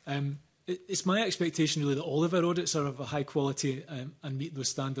 It's my expectation really that all of our audits are of a high quality and meet those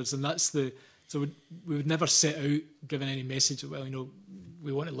standards, and that's the, so we would never set out giving any message that, well, you know,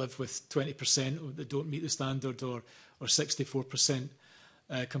 we want to live with 20% that don't meet the standard or 64%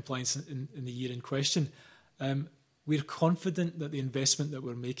 compliance in the year in question. We're confident that the investment that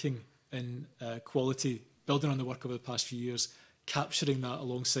we're making in quality, building on the work over the past few years, capturing that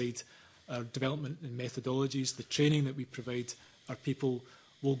alongside our development in methodologies, the training that we provide our people,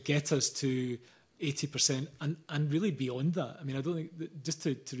 will get us to 80% and really beyond that. I mean, I don't think that, just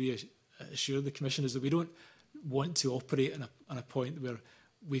to reassure the Commission, is that we don't want to operate on a point where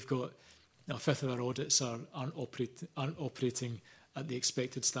we've got a fifth of our audits aren't operating at the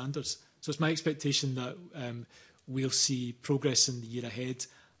expected standards. So it's my expectation that we'll see progress in the year ahead,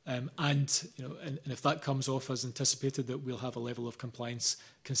 and you know, and if that comes off as anticipated, that we'll have a level of compliance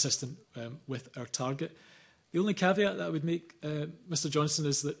consistent with our target. The only caveat that I would make, Mr. Johnson,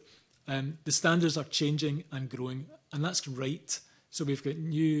 is that the standards are changing and growing, and that's right. So we've got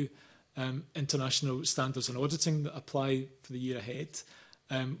new international standards on auditing that apply for the year ahead.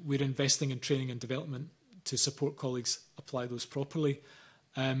 We're investing in training and development to support colleagues apply those properly.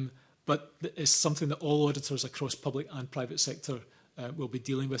 But it's something that all auditors across public and private sector will be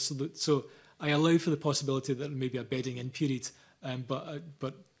dealing with. So I allow for the possibility that there may be a bedding in period,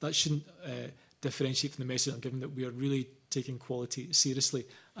 but that shouldn't differentiate from the message I'm giving, that we are really taking quality seriously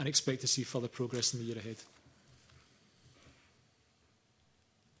and expect to see further progress in the year ahead.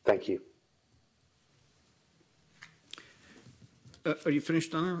 Thank you. Are you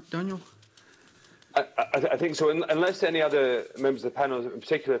finished, Daniel? I think so. Unless any other members of the panel, in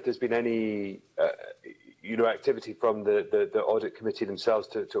particular, if there's been any activity from the audit committee themselves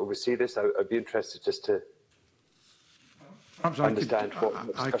to oversee this, I'd be interested just to understand what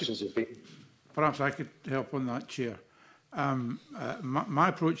discussions have been. Perhaps I could help on that, Chair. My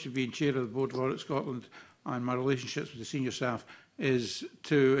approach to being Chair of the Board of Audit Scotland and my relationships with the senior staff is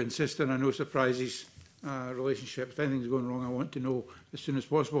to insist on a no surprises relationship. If anything's going wrong, I want to know as soon as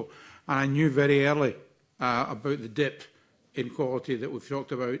possible. And I knew very early about the dip in quality that we've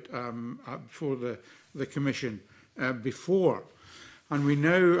talked about before the Commission before. And we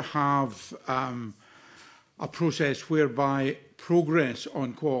now have a process whereby progress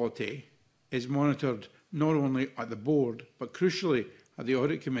on quality is monitored not only at the Board, but crucially at the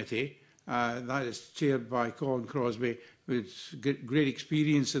Audit Committee. That is chaired by Colin Crosby, with great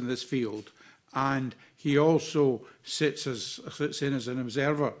experience in this field. And he also sits in as an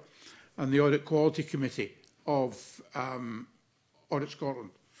observer on the Audit Quality Committee of Audit Scotland.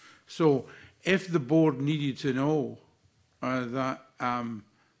 So if the Board needed to know that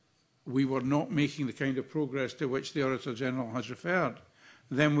we were not making the kind of progress to which the Auditor General has referred,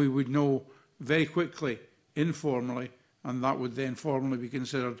 then we would know very quickly, informally, and that would then formally be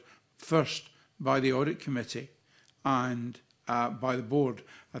considered first by the Audit Committee and by the Board.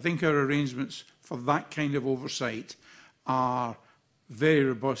 I think our arrangements for that kind of oversight are very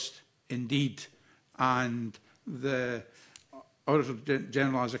robust indeed, and the Auditor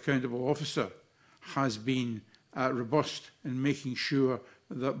General as Accountable Officer has been robust in making sure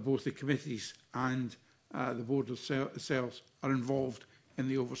that both the committees and the Board themselves are involved in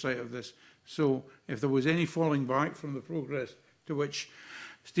the oversight of this. So if there was any falling back from the progress to which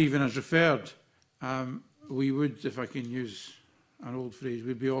Stephen has referred, we would, if I can use an old phrase,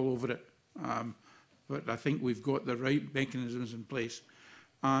 we'd be all over it. But I think we've got the right mechanisms in place,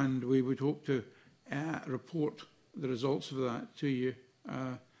 and we would hope to report the results of that to you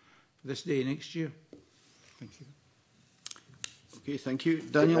this day next year. Thank you. Okay, thank you.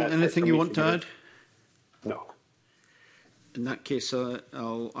 Daniel, anything you want to add? No. In that case,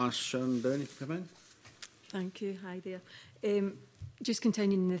 I'll ask Sharon Downey to come in. Thank you. Hi there. Just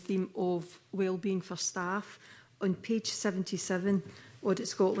continuing the theme of wellbeing for staff, on page 77, Audit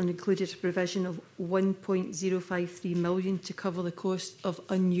Scotland included a provision of £1.053 million to cover the cost of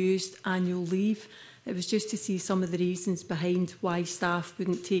unused annual leave. It was just to see some of the reasons behind why staff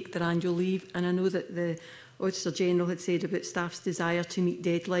wouldn't take their annual leave. And I know that the Auditor General had said about staff's desire to meet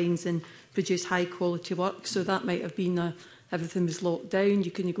deadlines and produce high quality work. So that might have been everything was locked down,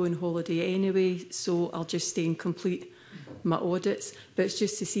 you couldn't go on holiday anyway, so I'll just stay and complete my audits. But it's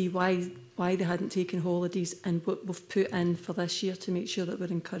just to see why they hadn't taken holidays and what we've put in for this year to make sure that we're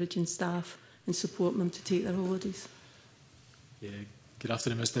encouraging staff and supporting them to take their holidays. Yeah, good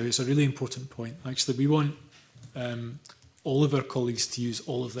afternoon, Ms Dowie. It's a really important point. Actually, we want all of our colleagues to use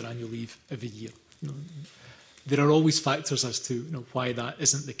all of their annual leave every year. You know, there are always factors as to why that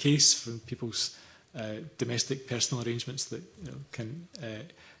isn't the case from people's domestic personal arrangements that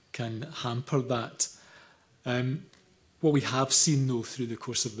can hamper that. What we have seen, though, through the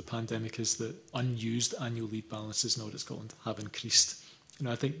course of the pandemic is that unused annual leave balances in Audit Scotland have increased.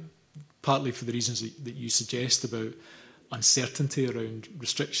 I think partly for the reasons that you suggest about uncertainty around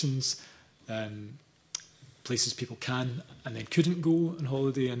restrictions, places people can and then couldn't go on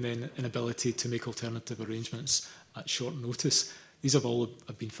holiday, and then inability to make alternative arrangements at short notice. These have all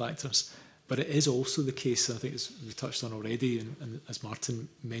been factors. But it is also the case, and I think as we touched on already, and as Martin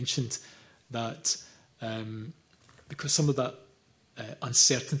mentioned, that because some of that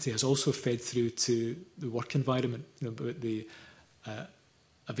uncertainty has also fed through to the work environment, about the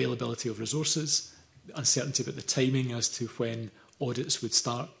availability of resources, the uncertainty about the timing as to when audits would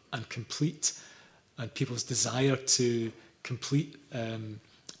start and complete, and people's desire to complete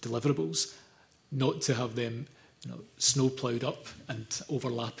deliverables, not to have them snow ploughed up and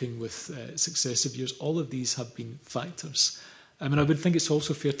overlapping with successive years. All of these have been factors. And I would think it's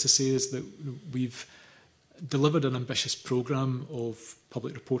also fair to say is that we've delivered an ambitious programme of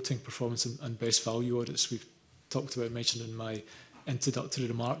public reporting, performance and best value audits. We've mentioned in my introductory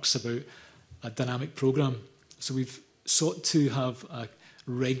remarks about a dynamic programme. So we've sought to have a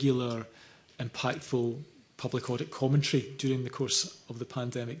regular, impactful public audit commentary during the course of the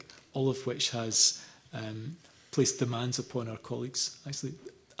pandemic, all of which has placed demands upon our colleagues. Actually,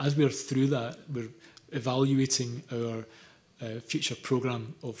 as we're through that, we're evaluating our future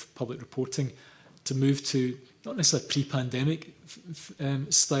programme of public reporting to move to not necessarily pre-pandemic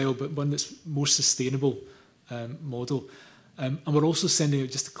style, but one that's more sustainable model. And we're also sending out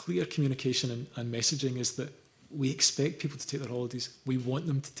just a clear communication and messaging is that we expect people to take their holidays. We want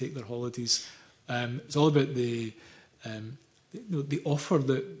them to take their holidays. It's all about the offer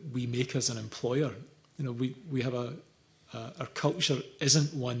that we make as an employer. We have our culture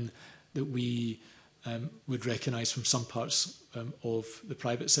isn't one that we would recognise from some parts of the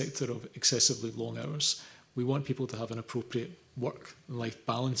private sector of excessively long hours. We want people to have an appropriate work-life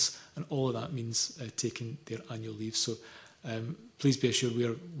balance, and all of that means taking their annual leave. So please be assured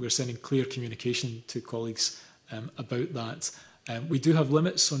we're sending clear communication to colleagues about that. We do have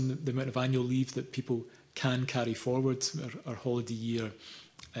limits on the amount of annual leave that people can carry forward. Our holiday year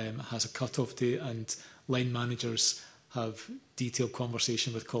has a cut-off date, and line managers have detailed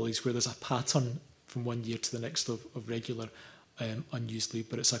conversation with colleagues where there's a pattern from one year to the next of regular unused leave,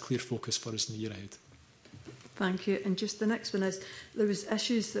 but it's a clear focus for us in the year ahead. Thank you. And just the next one is, there was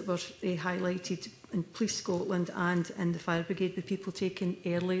issues that were highlighted in Police Scotland and in the Fire Brigade with people taking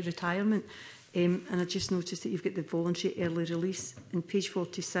early retirement. And I just noticed that you've got the voluntary early release. In page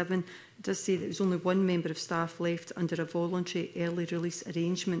 47, it does say that there's only one member of staff left under a voluntary early release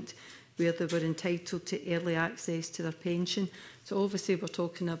arrangement where they were entitled to early access to their pension. So obviously we're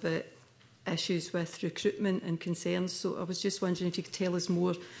talking about issues with recruitment and concerns. So I was just wondering if you could tell us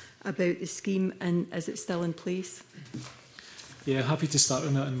more about the scheme and is it still in place? Yeah, happy to start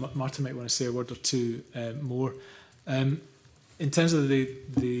on that, and Martin might want to say a word or two more. In terms of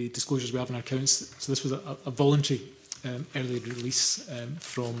the disclosures we have in our accounts, so this was a voluntary early release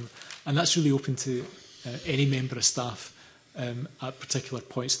and that's really open to any member of staff at particular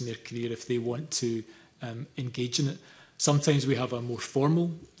points in their career if they want to engage in it. Sometimes we have a more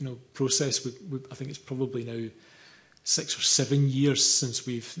formal process. I think it's probably now 6 or 7 years since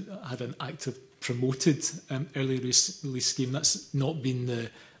we've had an active promoted early release scheme. That's not been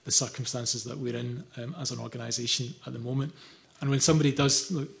the circumstances that we're in as an organisation at the moment. And when somebody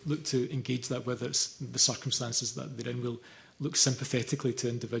does look to engage that, whether it's the circumstances that they're in, we'll look sympathetically to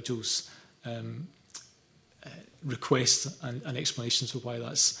individuals' requests and explanations for why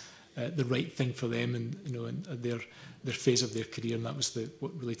that's the right thing for them and in their phase of their career. And that was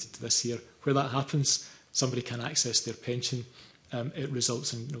what related to this here. Where that happens, somebody can access their pension. It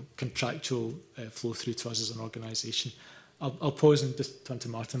results in contractual flow through to us as an organisation. I'll pause and just turn to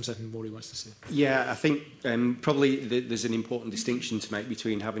Martin if there's anything more he wants to say. Yeah, I think probably there's an important distinction to make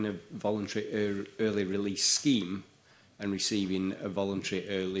between having a voluntary early release scheme and receiving a voluntary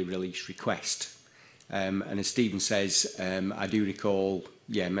early release request. And as Stephen says, I do recall,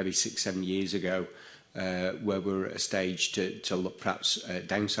 maybe 6-7 years ago, where we were at a stage to look perhaps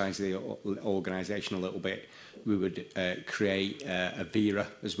downsize the organisation a little bit. We would create a VERA,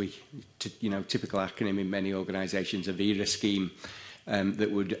 as typical acronym in many organisations, a VERA scheme that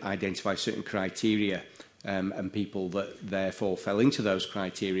would identify certain criteria, and people that therefore fell into those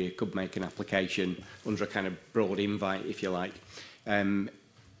criteria could make an application under a kind of broad invite, if you like.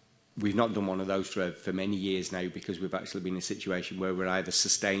 We've not done one of those for many years now, because we've actually been in a situation where we're either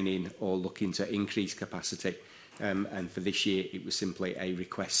sustaining or looking to increase capacity. And for this year, it was simply a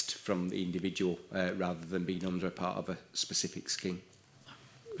request from the individual rather than being under a part of a specific scheme.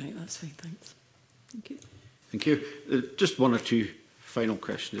 Right, that's fine, thanks. Thank you. Thank you. Just one or two final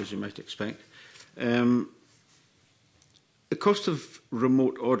questions, as you might expect. The cost of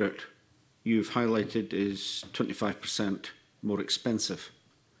remote audit you've highlighted is 25% more expensive.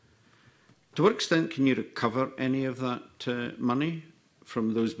 To what extent can you recover any of that money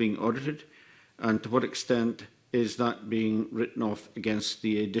from those being audited? And to what extent is that being written off against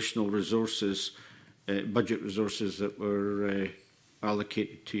the additional resources, budget resources that were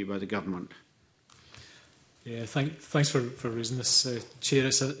allocated to you by the government? Yeah, thanks for raising this, Chair.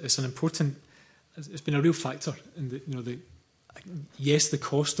 It's an important. It's been a real factor in the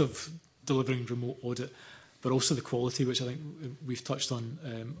cost of delivering remote audit, but also the quality, which I think we've touched on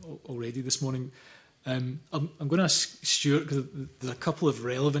already this morning. I'm going to ask Stuart, because there's a couple of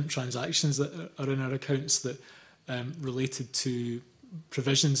relevant transactions that are in our accounts that related to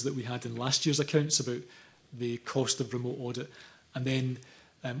provisions that we had in last year's accounts about the cost of remote audit. And then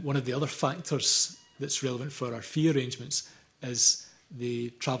one of the other factors that's relevant for our fee arrangements is the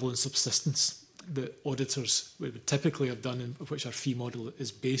travel and subsistence that auditors would typically have done, in which our fee model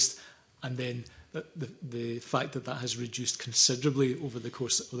is based, and then the fact that has reduced considerably over the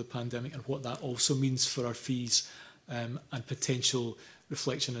course of the pandemic, and what that also means for our fees and potential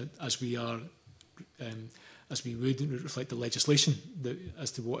reflection as we would reflect the legislation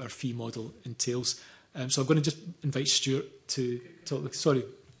as to what our fee model entails. So I'm going to just invite Stuart to talk. Sorry.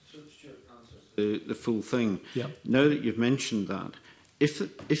 So Stuart answers the full thing. Yeah. Now that you've mentioned that,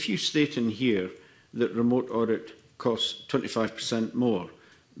 if you state in here that remote audit costs 25% more,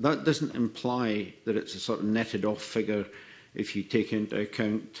 that doesn't imply that it's a sort of netted off figure if you take into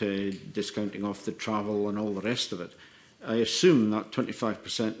account discounting off the travel and all the rest of it. I assume that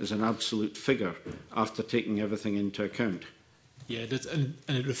 25% is an absolute figure after taking everything into account. Yeah, and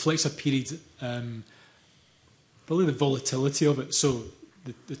it reflects a period, probably the volatility of it. So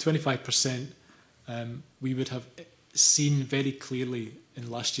the 25% we would have seen very clearly in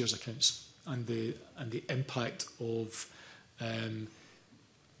last year's accounts, and the impact of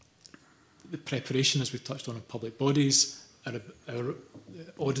the preparation, as we've touched on, of public bodies, our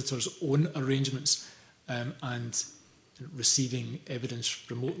auditors' own arrangements, and receiving evidence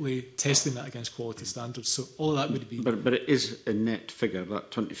remotely, testing that against quality standards. So all of that would be... But it is a net figure, that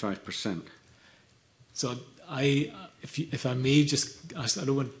 25%. So if I may just ask, I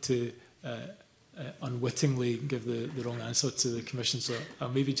don't want to unwittingly give the wrong answer to the Commission, so I'll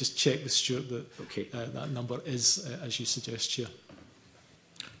maybe just check with Stuart that that number is, as you suggest, Chair.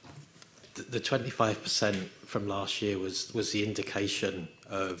 The 25% from last year was the indication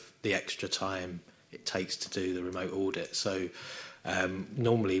of the extra time it takes to do the remote audit. So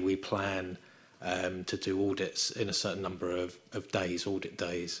normally we plan to do audits in a certain number of days, audit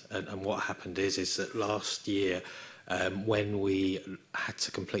days. And what happened is that last year, when we had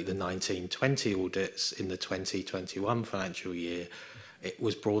to complete the 19-20 audits in the 2021 financial year, it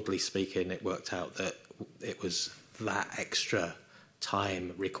was, broadly speaking, it worked out that it was that extra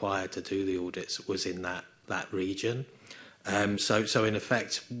time required to do the audits was in that region. So in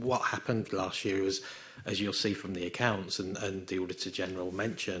effect, what happened last year was, as you'll see from the accounts and the Auditor General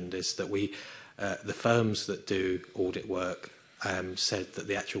mentioned, is that the firms that do audit work said that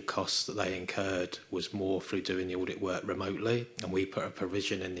the actual costs that they incurred was more through doing the audit work remotely, and we put a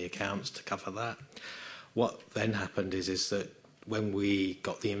provision in the accounts to cover that. What then happened is that when we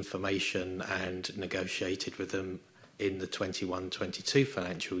got the information and negotiated with them in the 21-22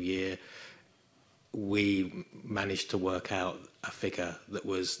 financial year, we managed to work out a figure that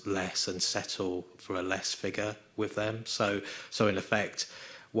was less and settle for a less figure with them. So in effect,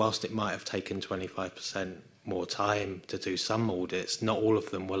 whilst it might have taken 25% more time to do some audits, not all of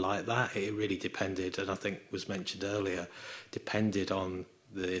them were like that. It really depended, and I think was mentioned earlier, depended on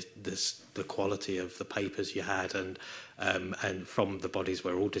the quality of the papers you had and from the bodies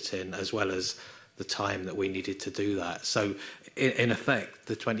we're auditing, as well as the time that we needed to do that. So in effect,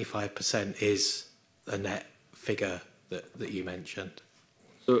 the 25% is a net figure that you mentioned.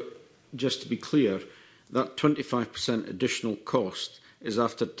 So just to be clear, that 25% additional cost is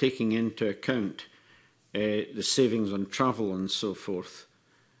after taking into account the savings on travel and so forth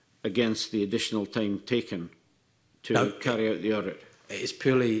against the additional time taken to carry out the audit? It's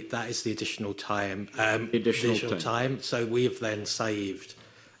purely, that is the additional time. Additional time. So we have then saved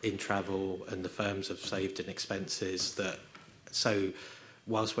in travel, and the firms have saved in expenses. So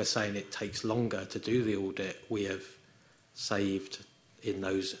whilst we're saying it takes longer to do the audit, we have saved in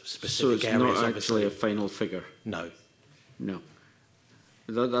those specific areas. So it's not actually a final figure? No. No.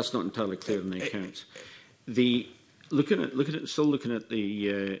 That's not entirely clear in the accounts. Looking at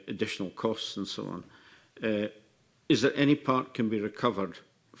the additional costs and so on, is there any part can be recovered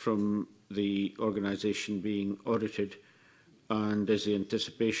from the organisation being audited, and is the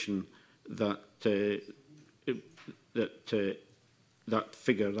anticipation that that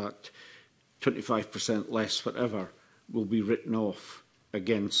figure, that 25% less whatever, will be written off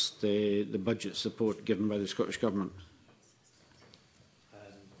against the budget support given by the Scottish Government?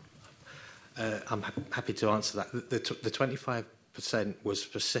 I'm happy to answer that. The 25% was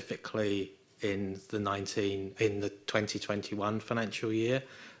specifically in the 2021 financial year.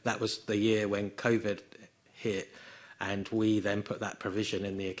 That was the year when COVID hit, and we then put that provision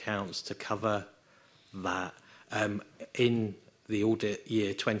in the accounts to cover that. In the audit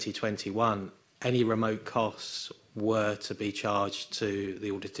year 2021, any remote costs were to be charged to the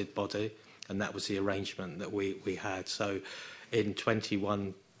audited body, and that was the arrangement that we had. So in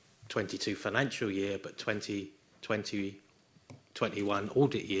 21-22 financial year, but 2020-21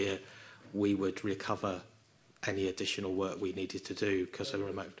 audit year, we would recover any additional work we needed to do because of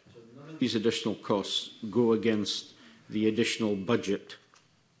remote. These additional costs go against the additional budget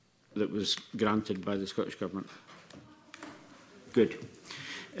that was granted by the Scottish Government. Good.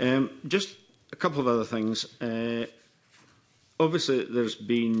 Just a couple of other things. Obviously, there's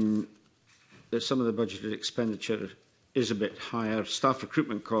some of the budgeted expenditure is a bit higher. Staff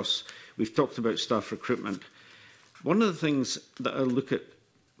recruitment costs, we've talked about staff recruitment. One of the things that I look at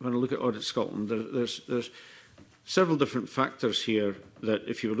when I look at Audit Scotland, there's several different factors here that,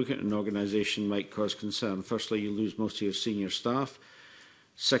 if you were looking at an organisation, might cause concern. Firstly, you lose most of your senior staff.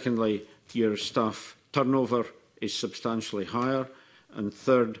 Secondly, your staff turnover is substantially higher. And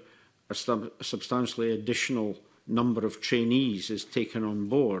third, a substantially additional number of trainees is taken on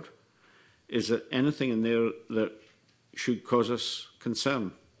board. Is there anything in there that should cause us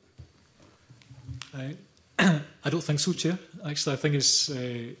concern? I don't think so, Chair. Actually, I think it's,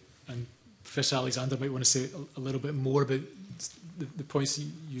 and Professor Alexander might want to say a little bit more about the points that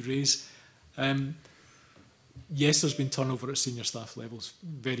you raise. Yes, there's been turnover at senior staff levels,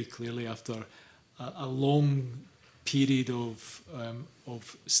 very clearly, after a long period of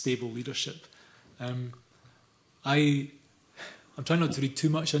stable leadership. I'm trying not to read too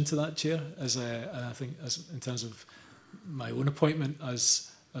much into that, Chair, and I think in terms of my own appointment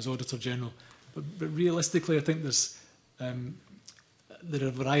as Auditor General. But realistically, I think there are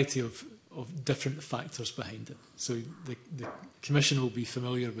a variety of different factors behind it. So the Commission will be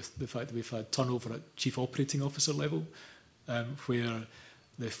familiar with the fact that we've had turnover at Chief Operating Officer level, where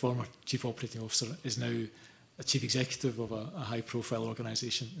the former Chief Operating Officer is now a Chief Executive of a high-profile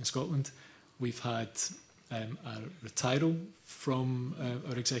organisation in Scotland. We've had a retiral from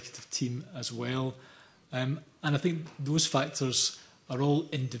our executive team as well. And I think those factors are all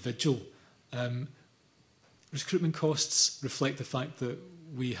individual. Recruitment costs reflect the fact that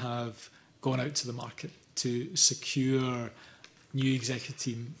we have gone out to the market to secure new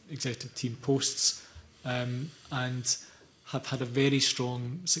executive team posts and have had a very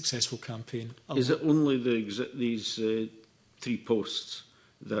strong, successful campaign. Is it only these 3 posts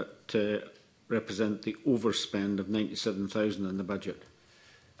that represent the overspend of 97,000 in the budget?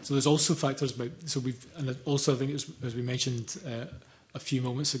 So there's also factors about, and also I think as we mentioned a few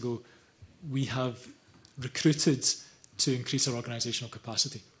moments ago, we have recruited to increase our organisational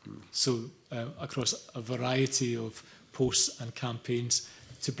capacity. So across a variety of posts and campaigns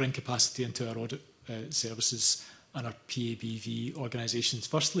to bring capacity into our audit services and our PABV organisations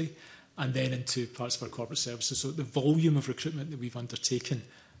firstly, and then into parts of our corporate services. So the volume of recruitment that we've undertaken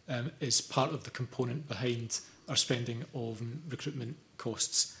is part of the component behind our spending on recruitment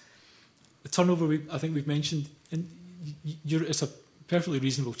costs. The turnover, I think we've mentioned, it's a perfectly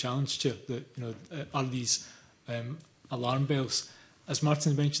reasonable challenge, Chair, that are these alarm bells. As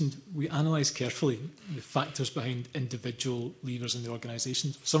Martin mentioned, we analyse carefully the factors behind individual leavers in the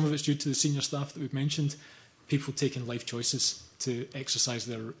organisation. Some of it's due to the senior staff that we've mentioned, people taking life choices to exercise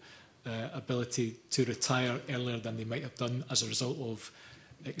their ability to retire earlier than they might have done as a result of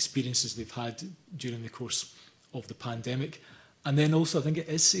experiences they've had during the course of the pandemic. And then also, I think it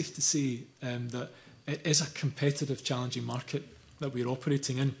is safe to say that it is a competitive, challenging market that we're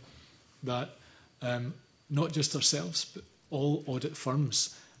operating in, that not just ourselves, but all audit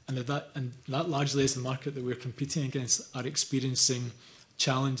firms, and that largely is the market that we're competing against, are experiencing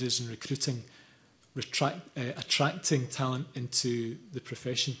challenges in recruiting, attracting talent into the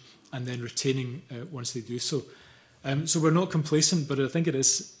profession, and then retaining once they do so. So we're not complacent, but I think it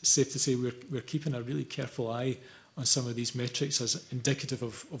is safe to say we're keeping a really careful eye on some of these metrics as indicative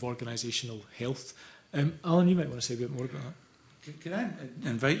of organisational health. Alan, you might want to say a bit more about that. Can I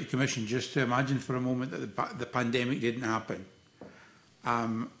invite the Commission just to imagine for a moment that the pandemic didn't happen?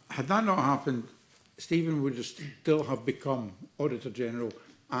 Had that not happened, Stephen would still have become Auditor General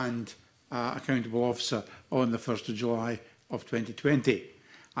and Accountable Officer on the 1st of July of 2020.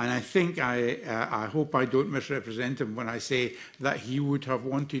 And I think, I hope I don't misrepresent him when I say that he would have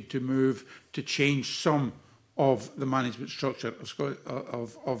wanted to move to change some of the management structure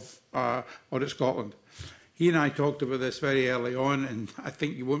of Audit Scotland. He and I talked about this very early on, and I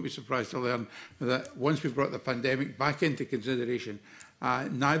think you won't be surprised to learn that once we brought the pandemic back into consideration,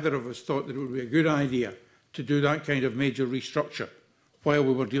 neither of us thought that it would be a good idea to do that kind of major restructure while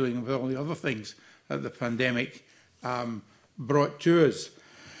we were dealing with all the other things that the pandemic brought to us.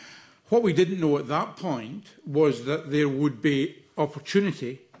 What we didn't know at that point was that there would be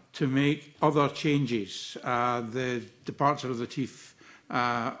opportunity to make other changes. The departure of the Chief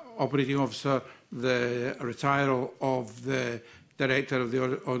Operating Officer, the retirement of the Director of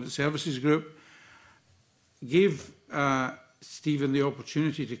the Audit Services Group, gave Stephen the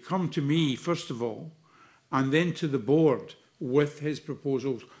opportunity to come to me, first of all, and then to the board with his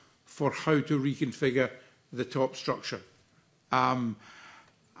proposals for how to reconfigure the top structure.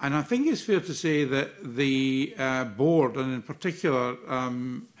 And I think it's fair to say that the board, and in particular,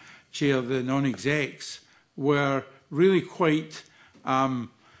 Chair, the non-execs, were really quite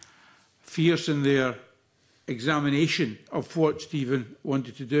fierce in their examination of what Stephen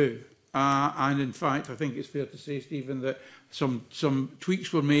wanted to do. And in fact, I think it's fair to say, Stephen, that some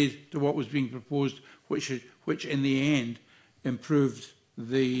tweaks were made to what was being proposed, which in the end improved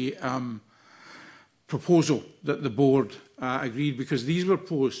the proposal that the board agreed, because these were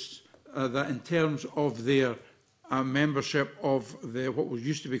posts that, in terms of their membership of what was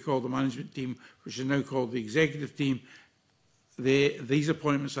used to be called the management team, which is now called the executive team, these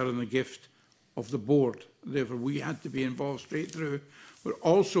appointments are in the gift of the board. Therefore, we had to be involved straight through. We're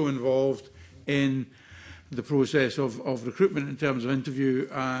also involved in the process of recruitment in terms of interview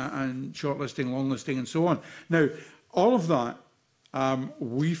and shortlisting, longlisting, and so on. Now, all of that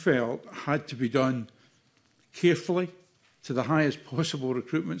we felt had to be done carefully to the highest possible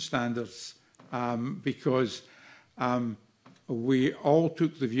recruitment standards, because we all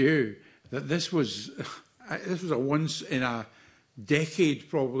took the view that this was a once in a decade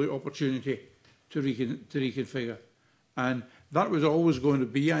probably opportunity to reconfigure, and that was always going to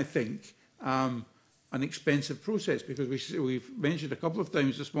be, I think, an expensive process, because we've mentioned a couple of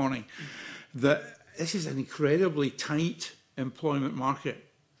times this morning that this is an incredibly tight employment market.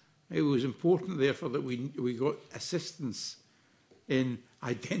 It was important, therefore, that we got assistance in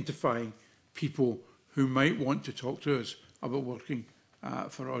identifying people who might want to talk to us about working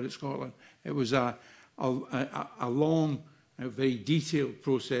for Audit Scotland. It was a long, very detailed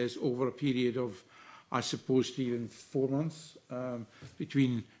process over a period of, I suppose, Stephen, 4 months,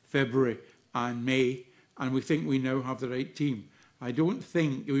 between February and May, and we think we now have the right team. I don't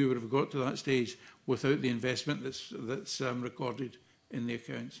think we would have got to that stage without the investment that's recorded in the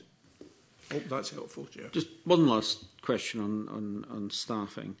accounts. Hope that's helpful, Chair. Just one last question on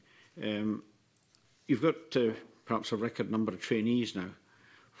staffing. You've got perhaps a record number of trainees now.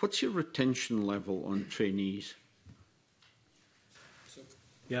 What's your retention level on trainees?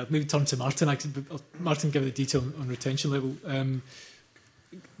 Yeah, maybe turn to Martin. Martin give the detail on retention level.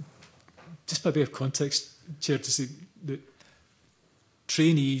 Just by way of context, Chair, to say that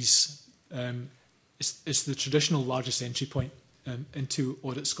trainees is the traditional largest entry point into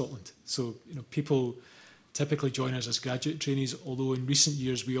Audit Scotland. So, people typically join us as graduate trainees, although in recent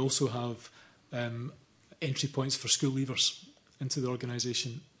years we also have entry points for school leavers into the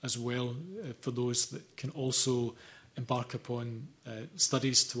organisation as well, for those that can also embark upon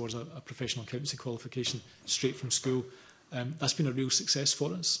studies towards a professional accountancy qualification straight from school. That's been a real success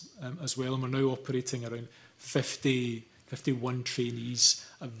for us as well, and we're now operating around 51 trainees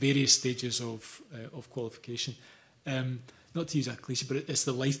at various stages of qualification. Not to use a cliche, but it's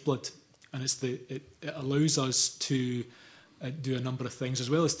the lifeblood, and it allows us to do a number of things, as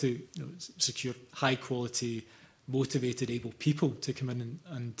well as to secure high quality, motivated, able people to come in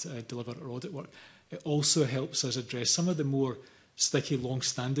and deliver our audit work. It also helps us address some of the more sticky,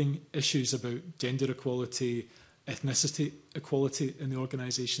 long-standing issues about gender equality, ethnicity equality in the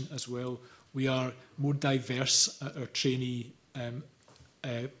organisation as well. We are more diverse at our trainee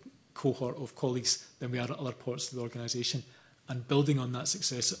cohort of colleagues than we are at other parts of the organisation. And building on that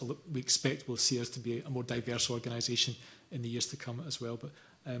success, we expect will see us to be a more diverse organisation in the years to come as well. But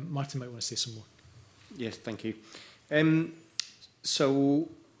Martin might want to say some more. Yes, thank you. So,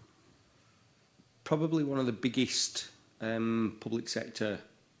 probably one of the biggest public sector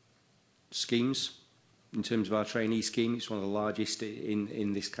schemes in terms of our trainee scheme. It's one of the largest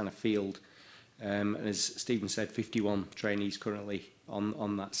in this kind of field. And as Stephen said, 51 trainees currently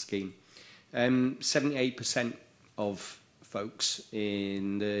on that scheme. 78% of folks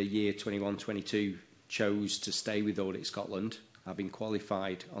in the year 21-22 chose to stay with Audit Scotland, having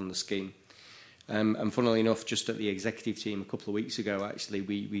qualified on the scheme. And funnily enough, just at the executive team a couple of weeks ago, actually,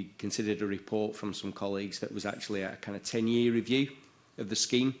 we considered a report from some colleagues that was actually a kind of 10-year review of the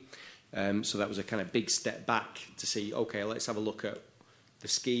scheme. So that was a kind of big step back to see, okay, let's have a look at the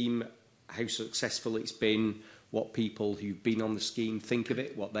scheme, how successful it's been, what people who've been on the scheme think of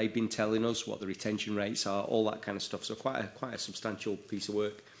it, what they've been telling us, what the retention rates are, all that kind of stuff. So quite a substantial piece of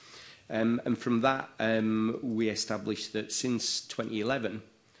work. And from that, we established that since 2011,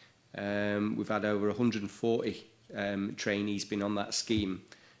 we've had over 140 trainees been on that scheme,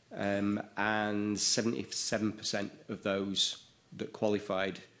 and 77% of those that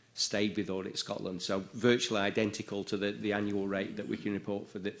qualified stayed with Audit Scotland, so virtually identical to the annual rate that we can report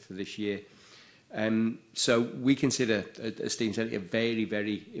for this year. So we consider, as Steve said, a very,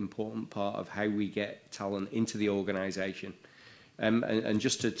 very important part of how we get talent into the organisation. And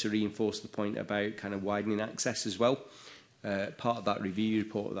just to reinforce the point about kind of widening access as well, part of that review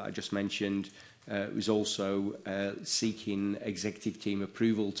report that I just mentioned was also seeking executive team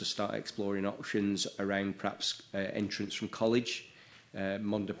approval to start exploring options around perhaps entrance from college,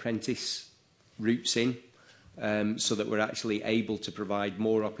 modern apprentice routes in, so that we're actually able to provide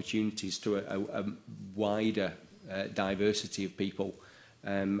more opportunities to a wider diversity of people.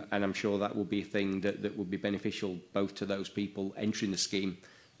 And I'm sure that will be a thing that will be beneficial both to those people entering the scheme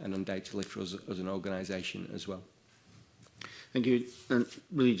and undoubtedly for us as an organisation as well. Thank you. And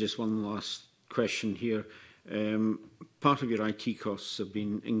really just one last question here. Part of your IT costs have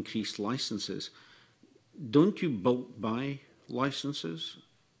been increased licences. Don't you bulk buy licences,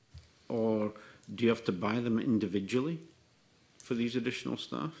 or do you have to buy them individually for these additional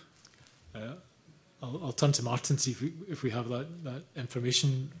staff? I'll turn to Martin to see if we have that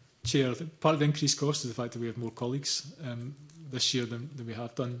information. Chair, I think part of the increased cost is the fact that we have more colleagues this year than we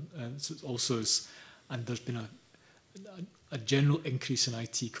have done. So it also is, and there's been a general increase in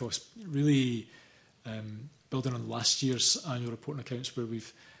IT costs, really building on last year's annual report and accounts, where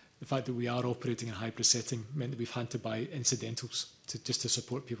the fact that we are operating in a hybrid setting meant that we've had to buy incidentals just to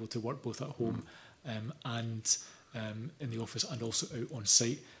support people to work both at home and in the office and also out on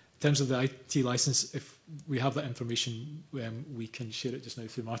site. In terms of the IT licence, if we have that information, we can share it just now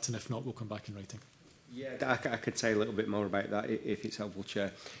through Martin. If not, we'll come back in writing. Yeah, I could say a little bit more about that if it's helpful,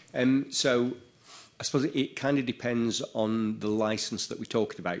 Chair. So I suppose it kind of depends on the licence that we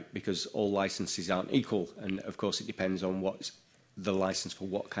talked about, because all licences aren't equal. And of course, it depends on what's the licence for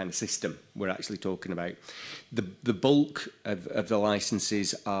what kind of system we're actually talking about. The bulk of the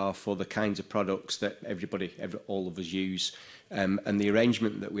licences are for the kinds of products that all of us use. And the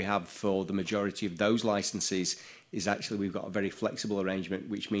arrangement that we have for the majority of those licences is actually we've got a very flexible arrangement,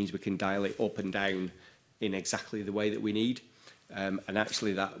 which means we can dial it up and down in exactly the way that we need. And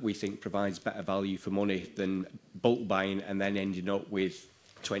actually that, we think, provides better value for money than bulk buying and then ending up with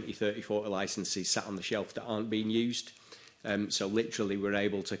 20, 30, 40 licences sat on the shelf that aren't being used. So literally we're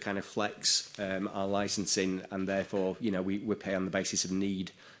able to kind of flex our licensing, and therefore, we pay on the basis of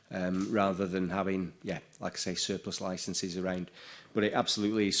need rather than having, like I say, surplus licences around. But it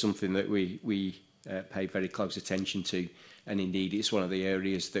absolutely is something that we pay very close attention to. And indeed, it's one of the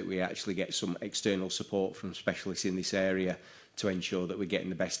areas that we actually get some external support from specialists in this area to ensure that we're getting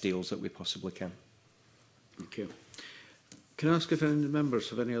the best deals that we possibly can. Thank you. Can I ask if any members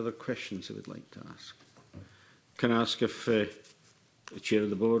have any other questions they would like to ask? Can I ask if the Chair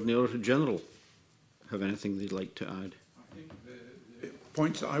of the Board and the Auditor General have anything they'd like to add? I think the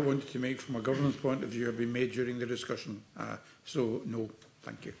points that I wanted to make from a governance point of view have been made during the discussion. So, no,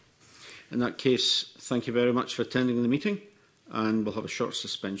 thank you. In that case, thank you very much for attending the meeting, and we'll have a short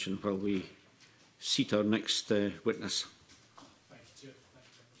suspension while we seat our next witness. Thank you, Chair.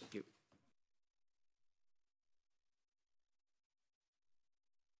 Thank you.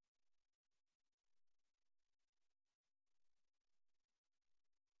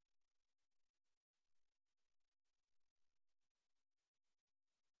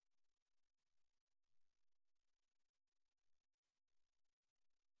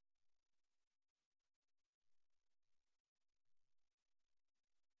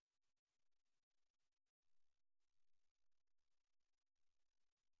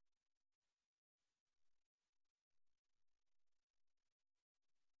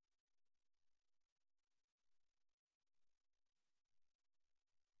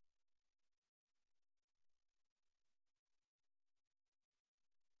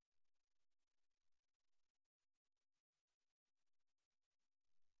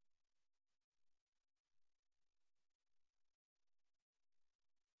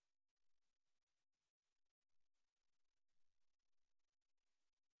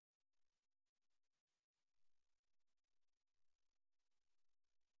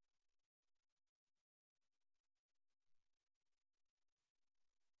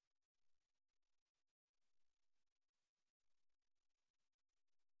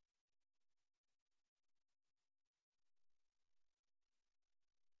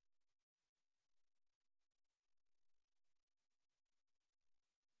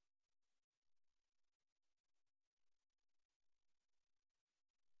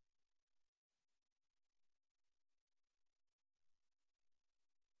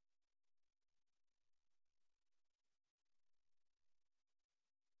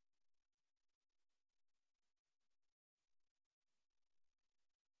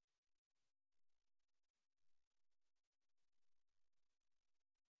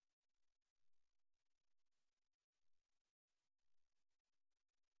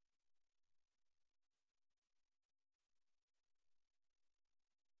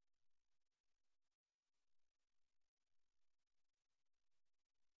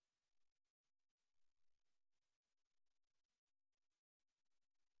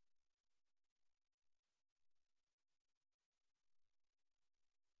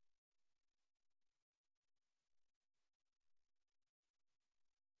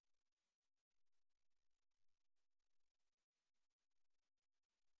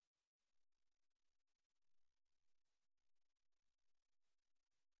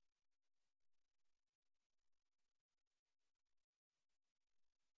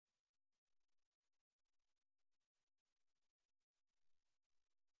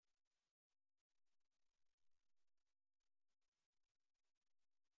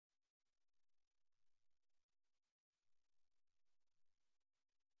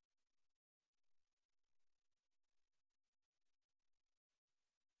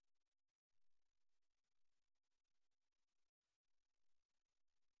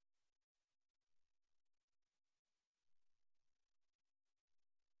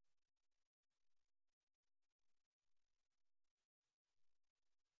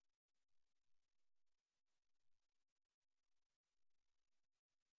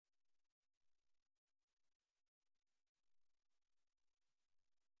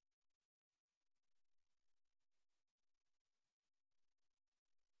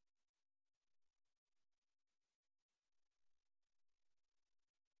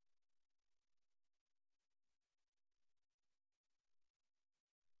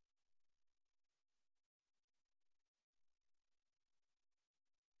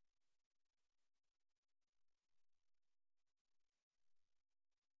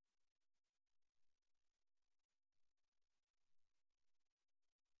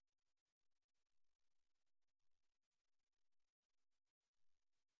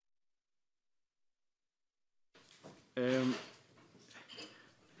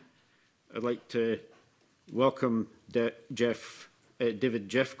 I'd like to welcome David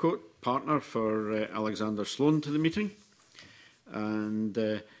Jeffcoat, partner for Alexander Sloan, to the meeting. And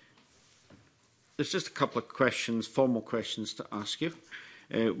there's just a couple of questions, formal questions to ask you.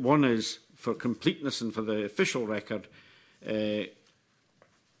 One is, for completeness and for the official record, could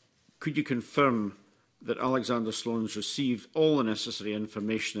you confirm that Alexander Sloan's received all the necessary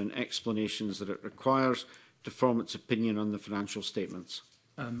information and explanations that it requires to form its opinion on the financial statements?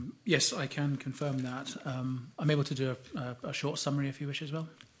 Yes, I can confirm that. I'm able to do a short summary if you wish as well.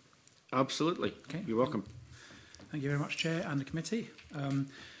 Absolutely. Okay. You're welcome. Thank you very much, Chair and the committee.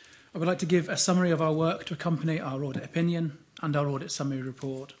 I would like to give a summary of our work to accompany our audit opinion and our audit summary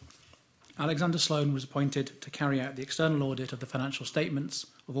report. Alexander Sloan was appointed to carry out the external audit of the financial statements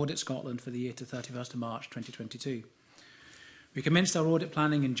of Audit Scotland for the year to 31st of March 2022. We commenced our audit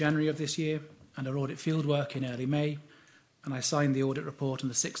planning in January of this year and our audit fieldwork in early May, and I signed the audit report on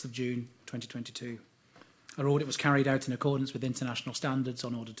the 6th of June 2022. Our audit was carried out in accordance with international standards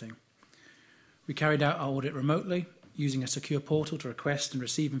on auditing. We carried out our audit remotely, using a secure portal to request and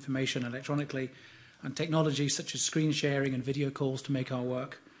receive information electronically, and technology such as screen sharing and video calls to make our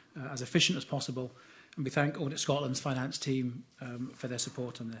work as efficient as possible. And we thank Audit Scotland's finance team for their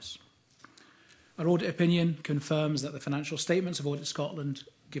support on this. Our audit opinion confirms that the financial statements of Audit Scotland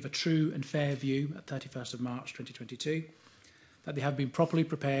give a true and fair view at 31st of March 2022, that they have been properly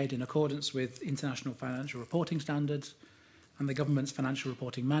prepared in accordance with international financial reporting standards and the government's financial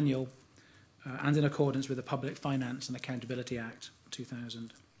reporting manual, and in accordance with the Public Finance and Accountability Act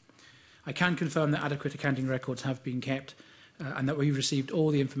 2000. I can confirm that adequate accounting records have been kept and that we received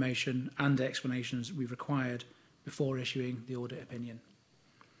all the information and explanations we required before issuing the audit opinion.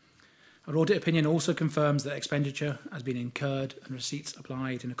 Our audit opinion also confirms that expenditure has been incurred and receipts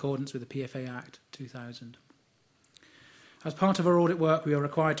applied in accordance with the PFA Act 2000. As part of our audit work, we are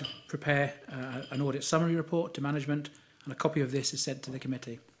required to prepare an audit summary report to management, and a copy of this is sent to the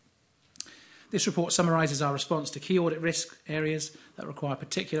committee. This report summarises our response to key audit risk areas that require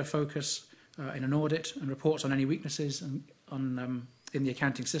particular focus in an audit, and reports on any weaknesses in the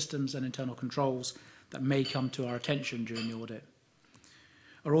accounting systems and internal controls that may come to our attention during the audit.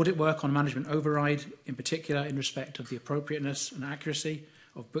 Our audit work on management override, in particular in respect of the appropriateness and accuracy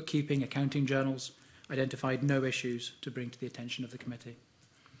of bookkeeping accounting journals, identified no issues to bring to the attention of the committee.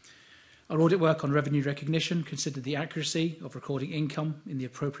 Our audit work on revenue recognition considered the accuracy of recording income in the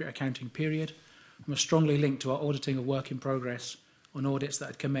appropriate accounting period and was strongly linked to our auditing of work in progress on audits that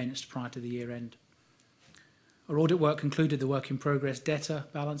had commenced prior to the year end. Our audit work concluded the work in progress debtor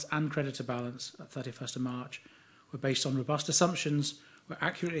balance and creditor balance at 31st of March were based on robust assumptions, were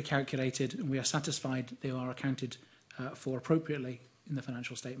accurately calculated, and we are satisfied they are accounted for appropriately in the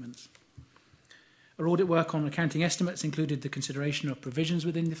financial statements. Our audit work on accounting estimates included the consideration of provisions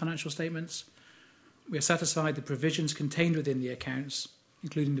within the financial statements. We are satisfied the provisions contained within the accounts,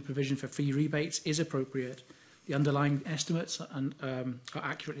 including the provision for fee rebates, is appropriate, the underlying estimates are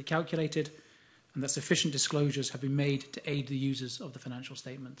accurately calculated, and that sufficient disclosures have been made to aid the users of the financial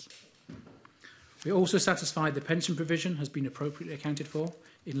statements. We are also satisfied the pension provision has been appropriately accounted for,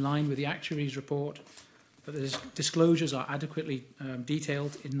 in line with the actuary's report, that the disclosures are adequately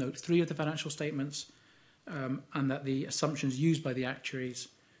detailed in Note 3 of the financial statements, and that the assumptions used by the actuaries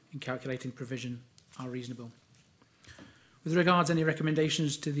in calculating provision are reasonable. With regards to any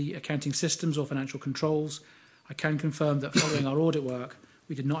recommendations to the accounting systems or financial controls, I can confirm that following our audit work,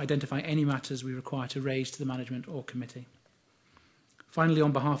 we did not identify any matters we require to raise to the management or committee. Finally,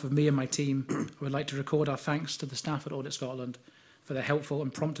 on behalf of me and my team, I would like to record our thanks to the staff at Audit Scotland for their helpful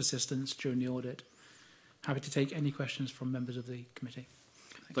and prompt assistance during the audit. Happy to take any questions from members of the committee.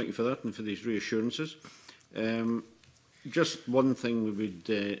 Thank you for that and for these reassurances. Just one thing we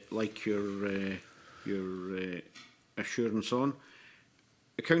would like your assurance on.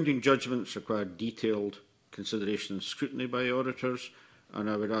 Accounting judgments require detailed consideration and scrutiny by auditors, and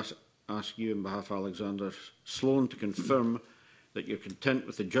I would ask you on behalf of Alexander Sloan to confirm that you're content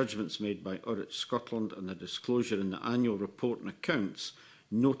with the judgments made by Audit Scotland and the disclosure in the annual report and accounts,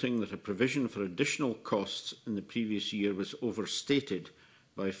 noting that a provision for additional costs in the previous year was overstated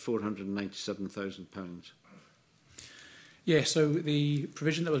by £497,000. Yeah, so the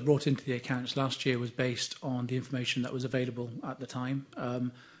provision that was brought into the accounts last year was based on the information that was available at the time.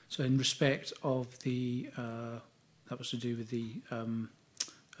 So in respect of the, that was to do with the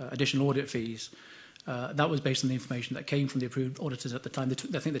additional audit fees, that was based on the information that came from the approved auditors at the time. I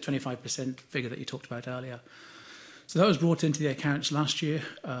think the 25% figure that you talked about earlier. So that was brought into the accounts last year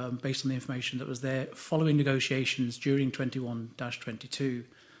based on the information that was there. Following negotiations during 21-22,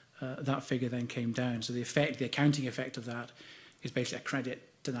 that figure then came down. So the effect, the accounting effect of that is basically a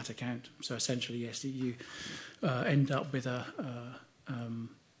credit to that account. So essentially, yes, you end up with that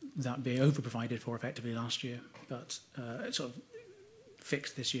being over-provided for effectively last year, but it's sort of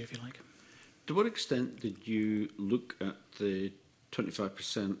fixed this year, if you like. To what extent did you look at the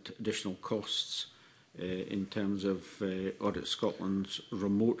 25% additional costs in terms of Audit Scotland's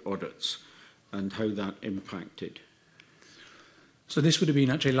remote audits and how that impacted? So this would have been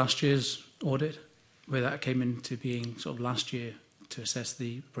actually last year's audit, where that came into being sort of last year to assess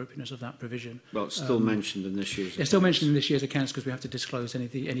the appropriateness of that provision. Well, it's still mentioned in this year's accounts. It's still mentioned in this year's accounts because we have to disclose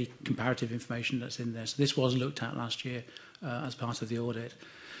any comparative information that's in there. So this was looked at last year as part of the audit.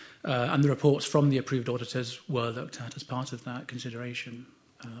 And the reports from the approved auditors were looked at as part of that consideration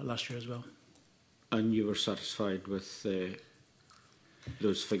last year as well. And you were satisfied with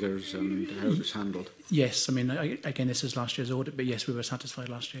those figures and how it was handled? Yes, I mean, again, this is last year's audit, but yes, we were satisfied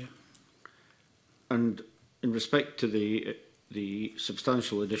last year. And in respect to the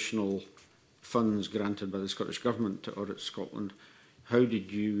substantial additional funds granted by the Scottish Government to Audit Scotland, how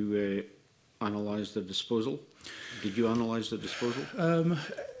did you analyse the disposal? Did you analyse the disposal?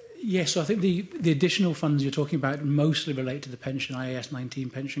 Yes, so I think the additional funds you're talking about mostly relate to the pension, IAS 19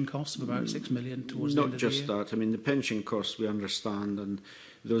 pension costs of about 6 million towards the end of the year. Not just that. I mean, the pension costs we understand, and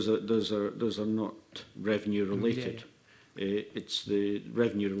those are not revenue related. It's the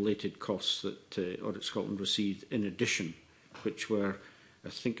revenue related costs that Audit Scotland received in addition, which were, I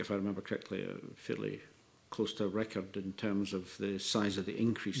think, if I remember correctly, fairly close to a record in terms of the size of the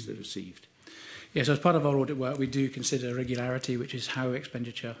increase they received. Yes, as part of our audit work, we do consider regularity, which is how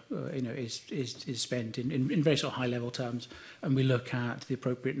expenditure is spent in very sort of high-level terms. And we look at the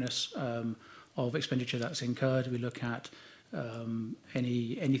appropriateness of expenditure that's incurred. We look at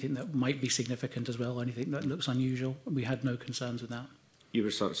anything that might be significant as well, anything that looks unusual. We had no concerns with that. You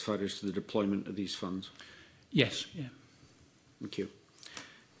were satisfied as to the deployment of these funds? Yes, yeah. Thank you.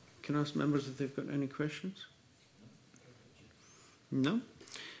 Can I ask members if they've got any questions? No?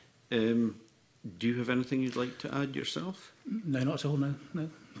 Do you have anything you'd like to add yourself? No, not at all, no.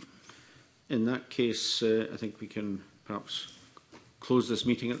 In that case, I think we can perhaps close this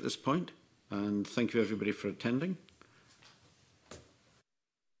meeting at this point, and thank you everybody for attending.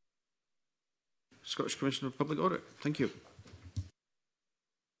 Scottish Commissioner of Public Audit, thank you.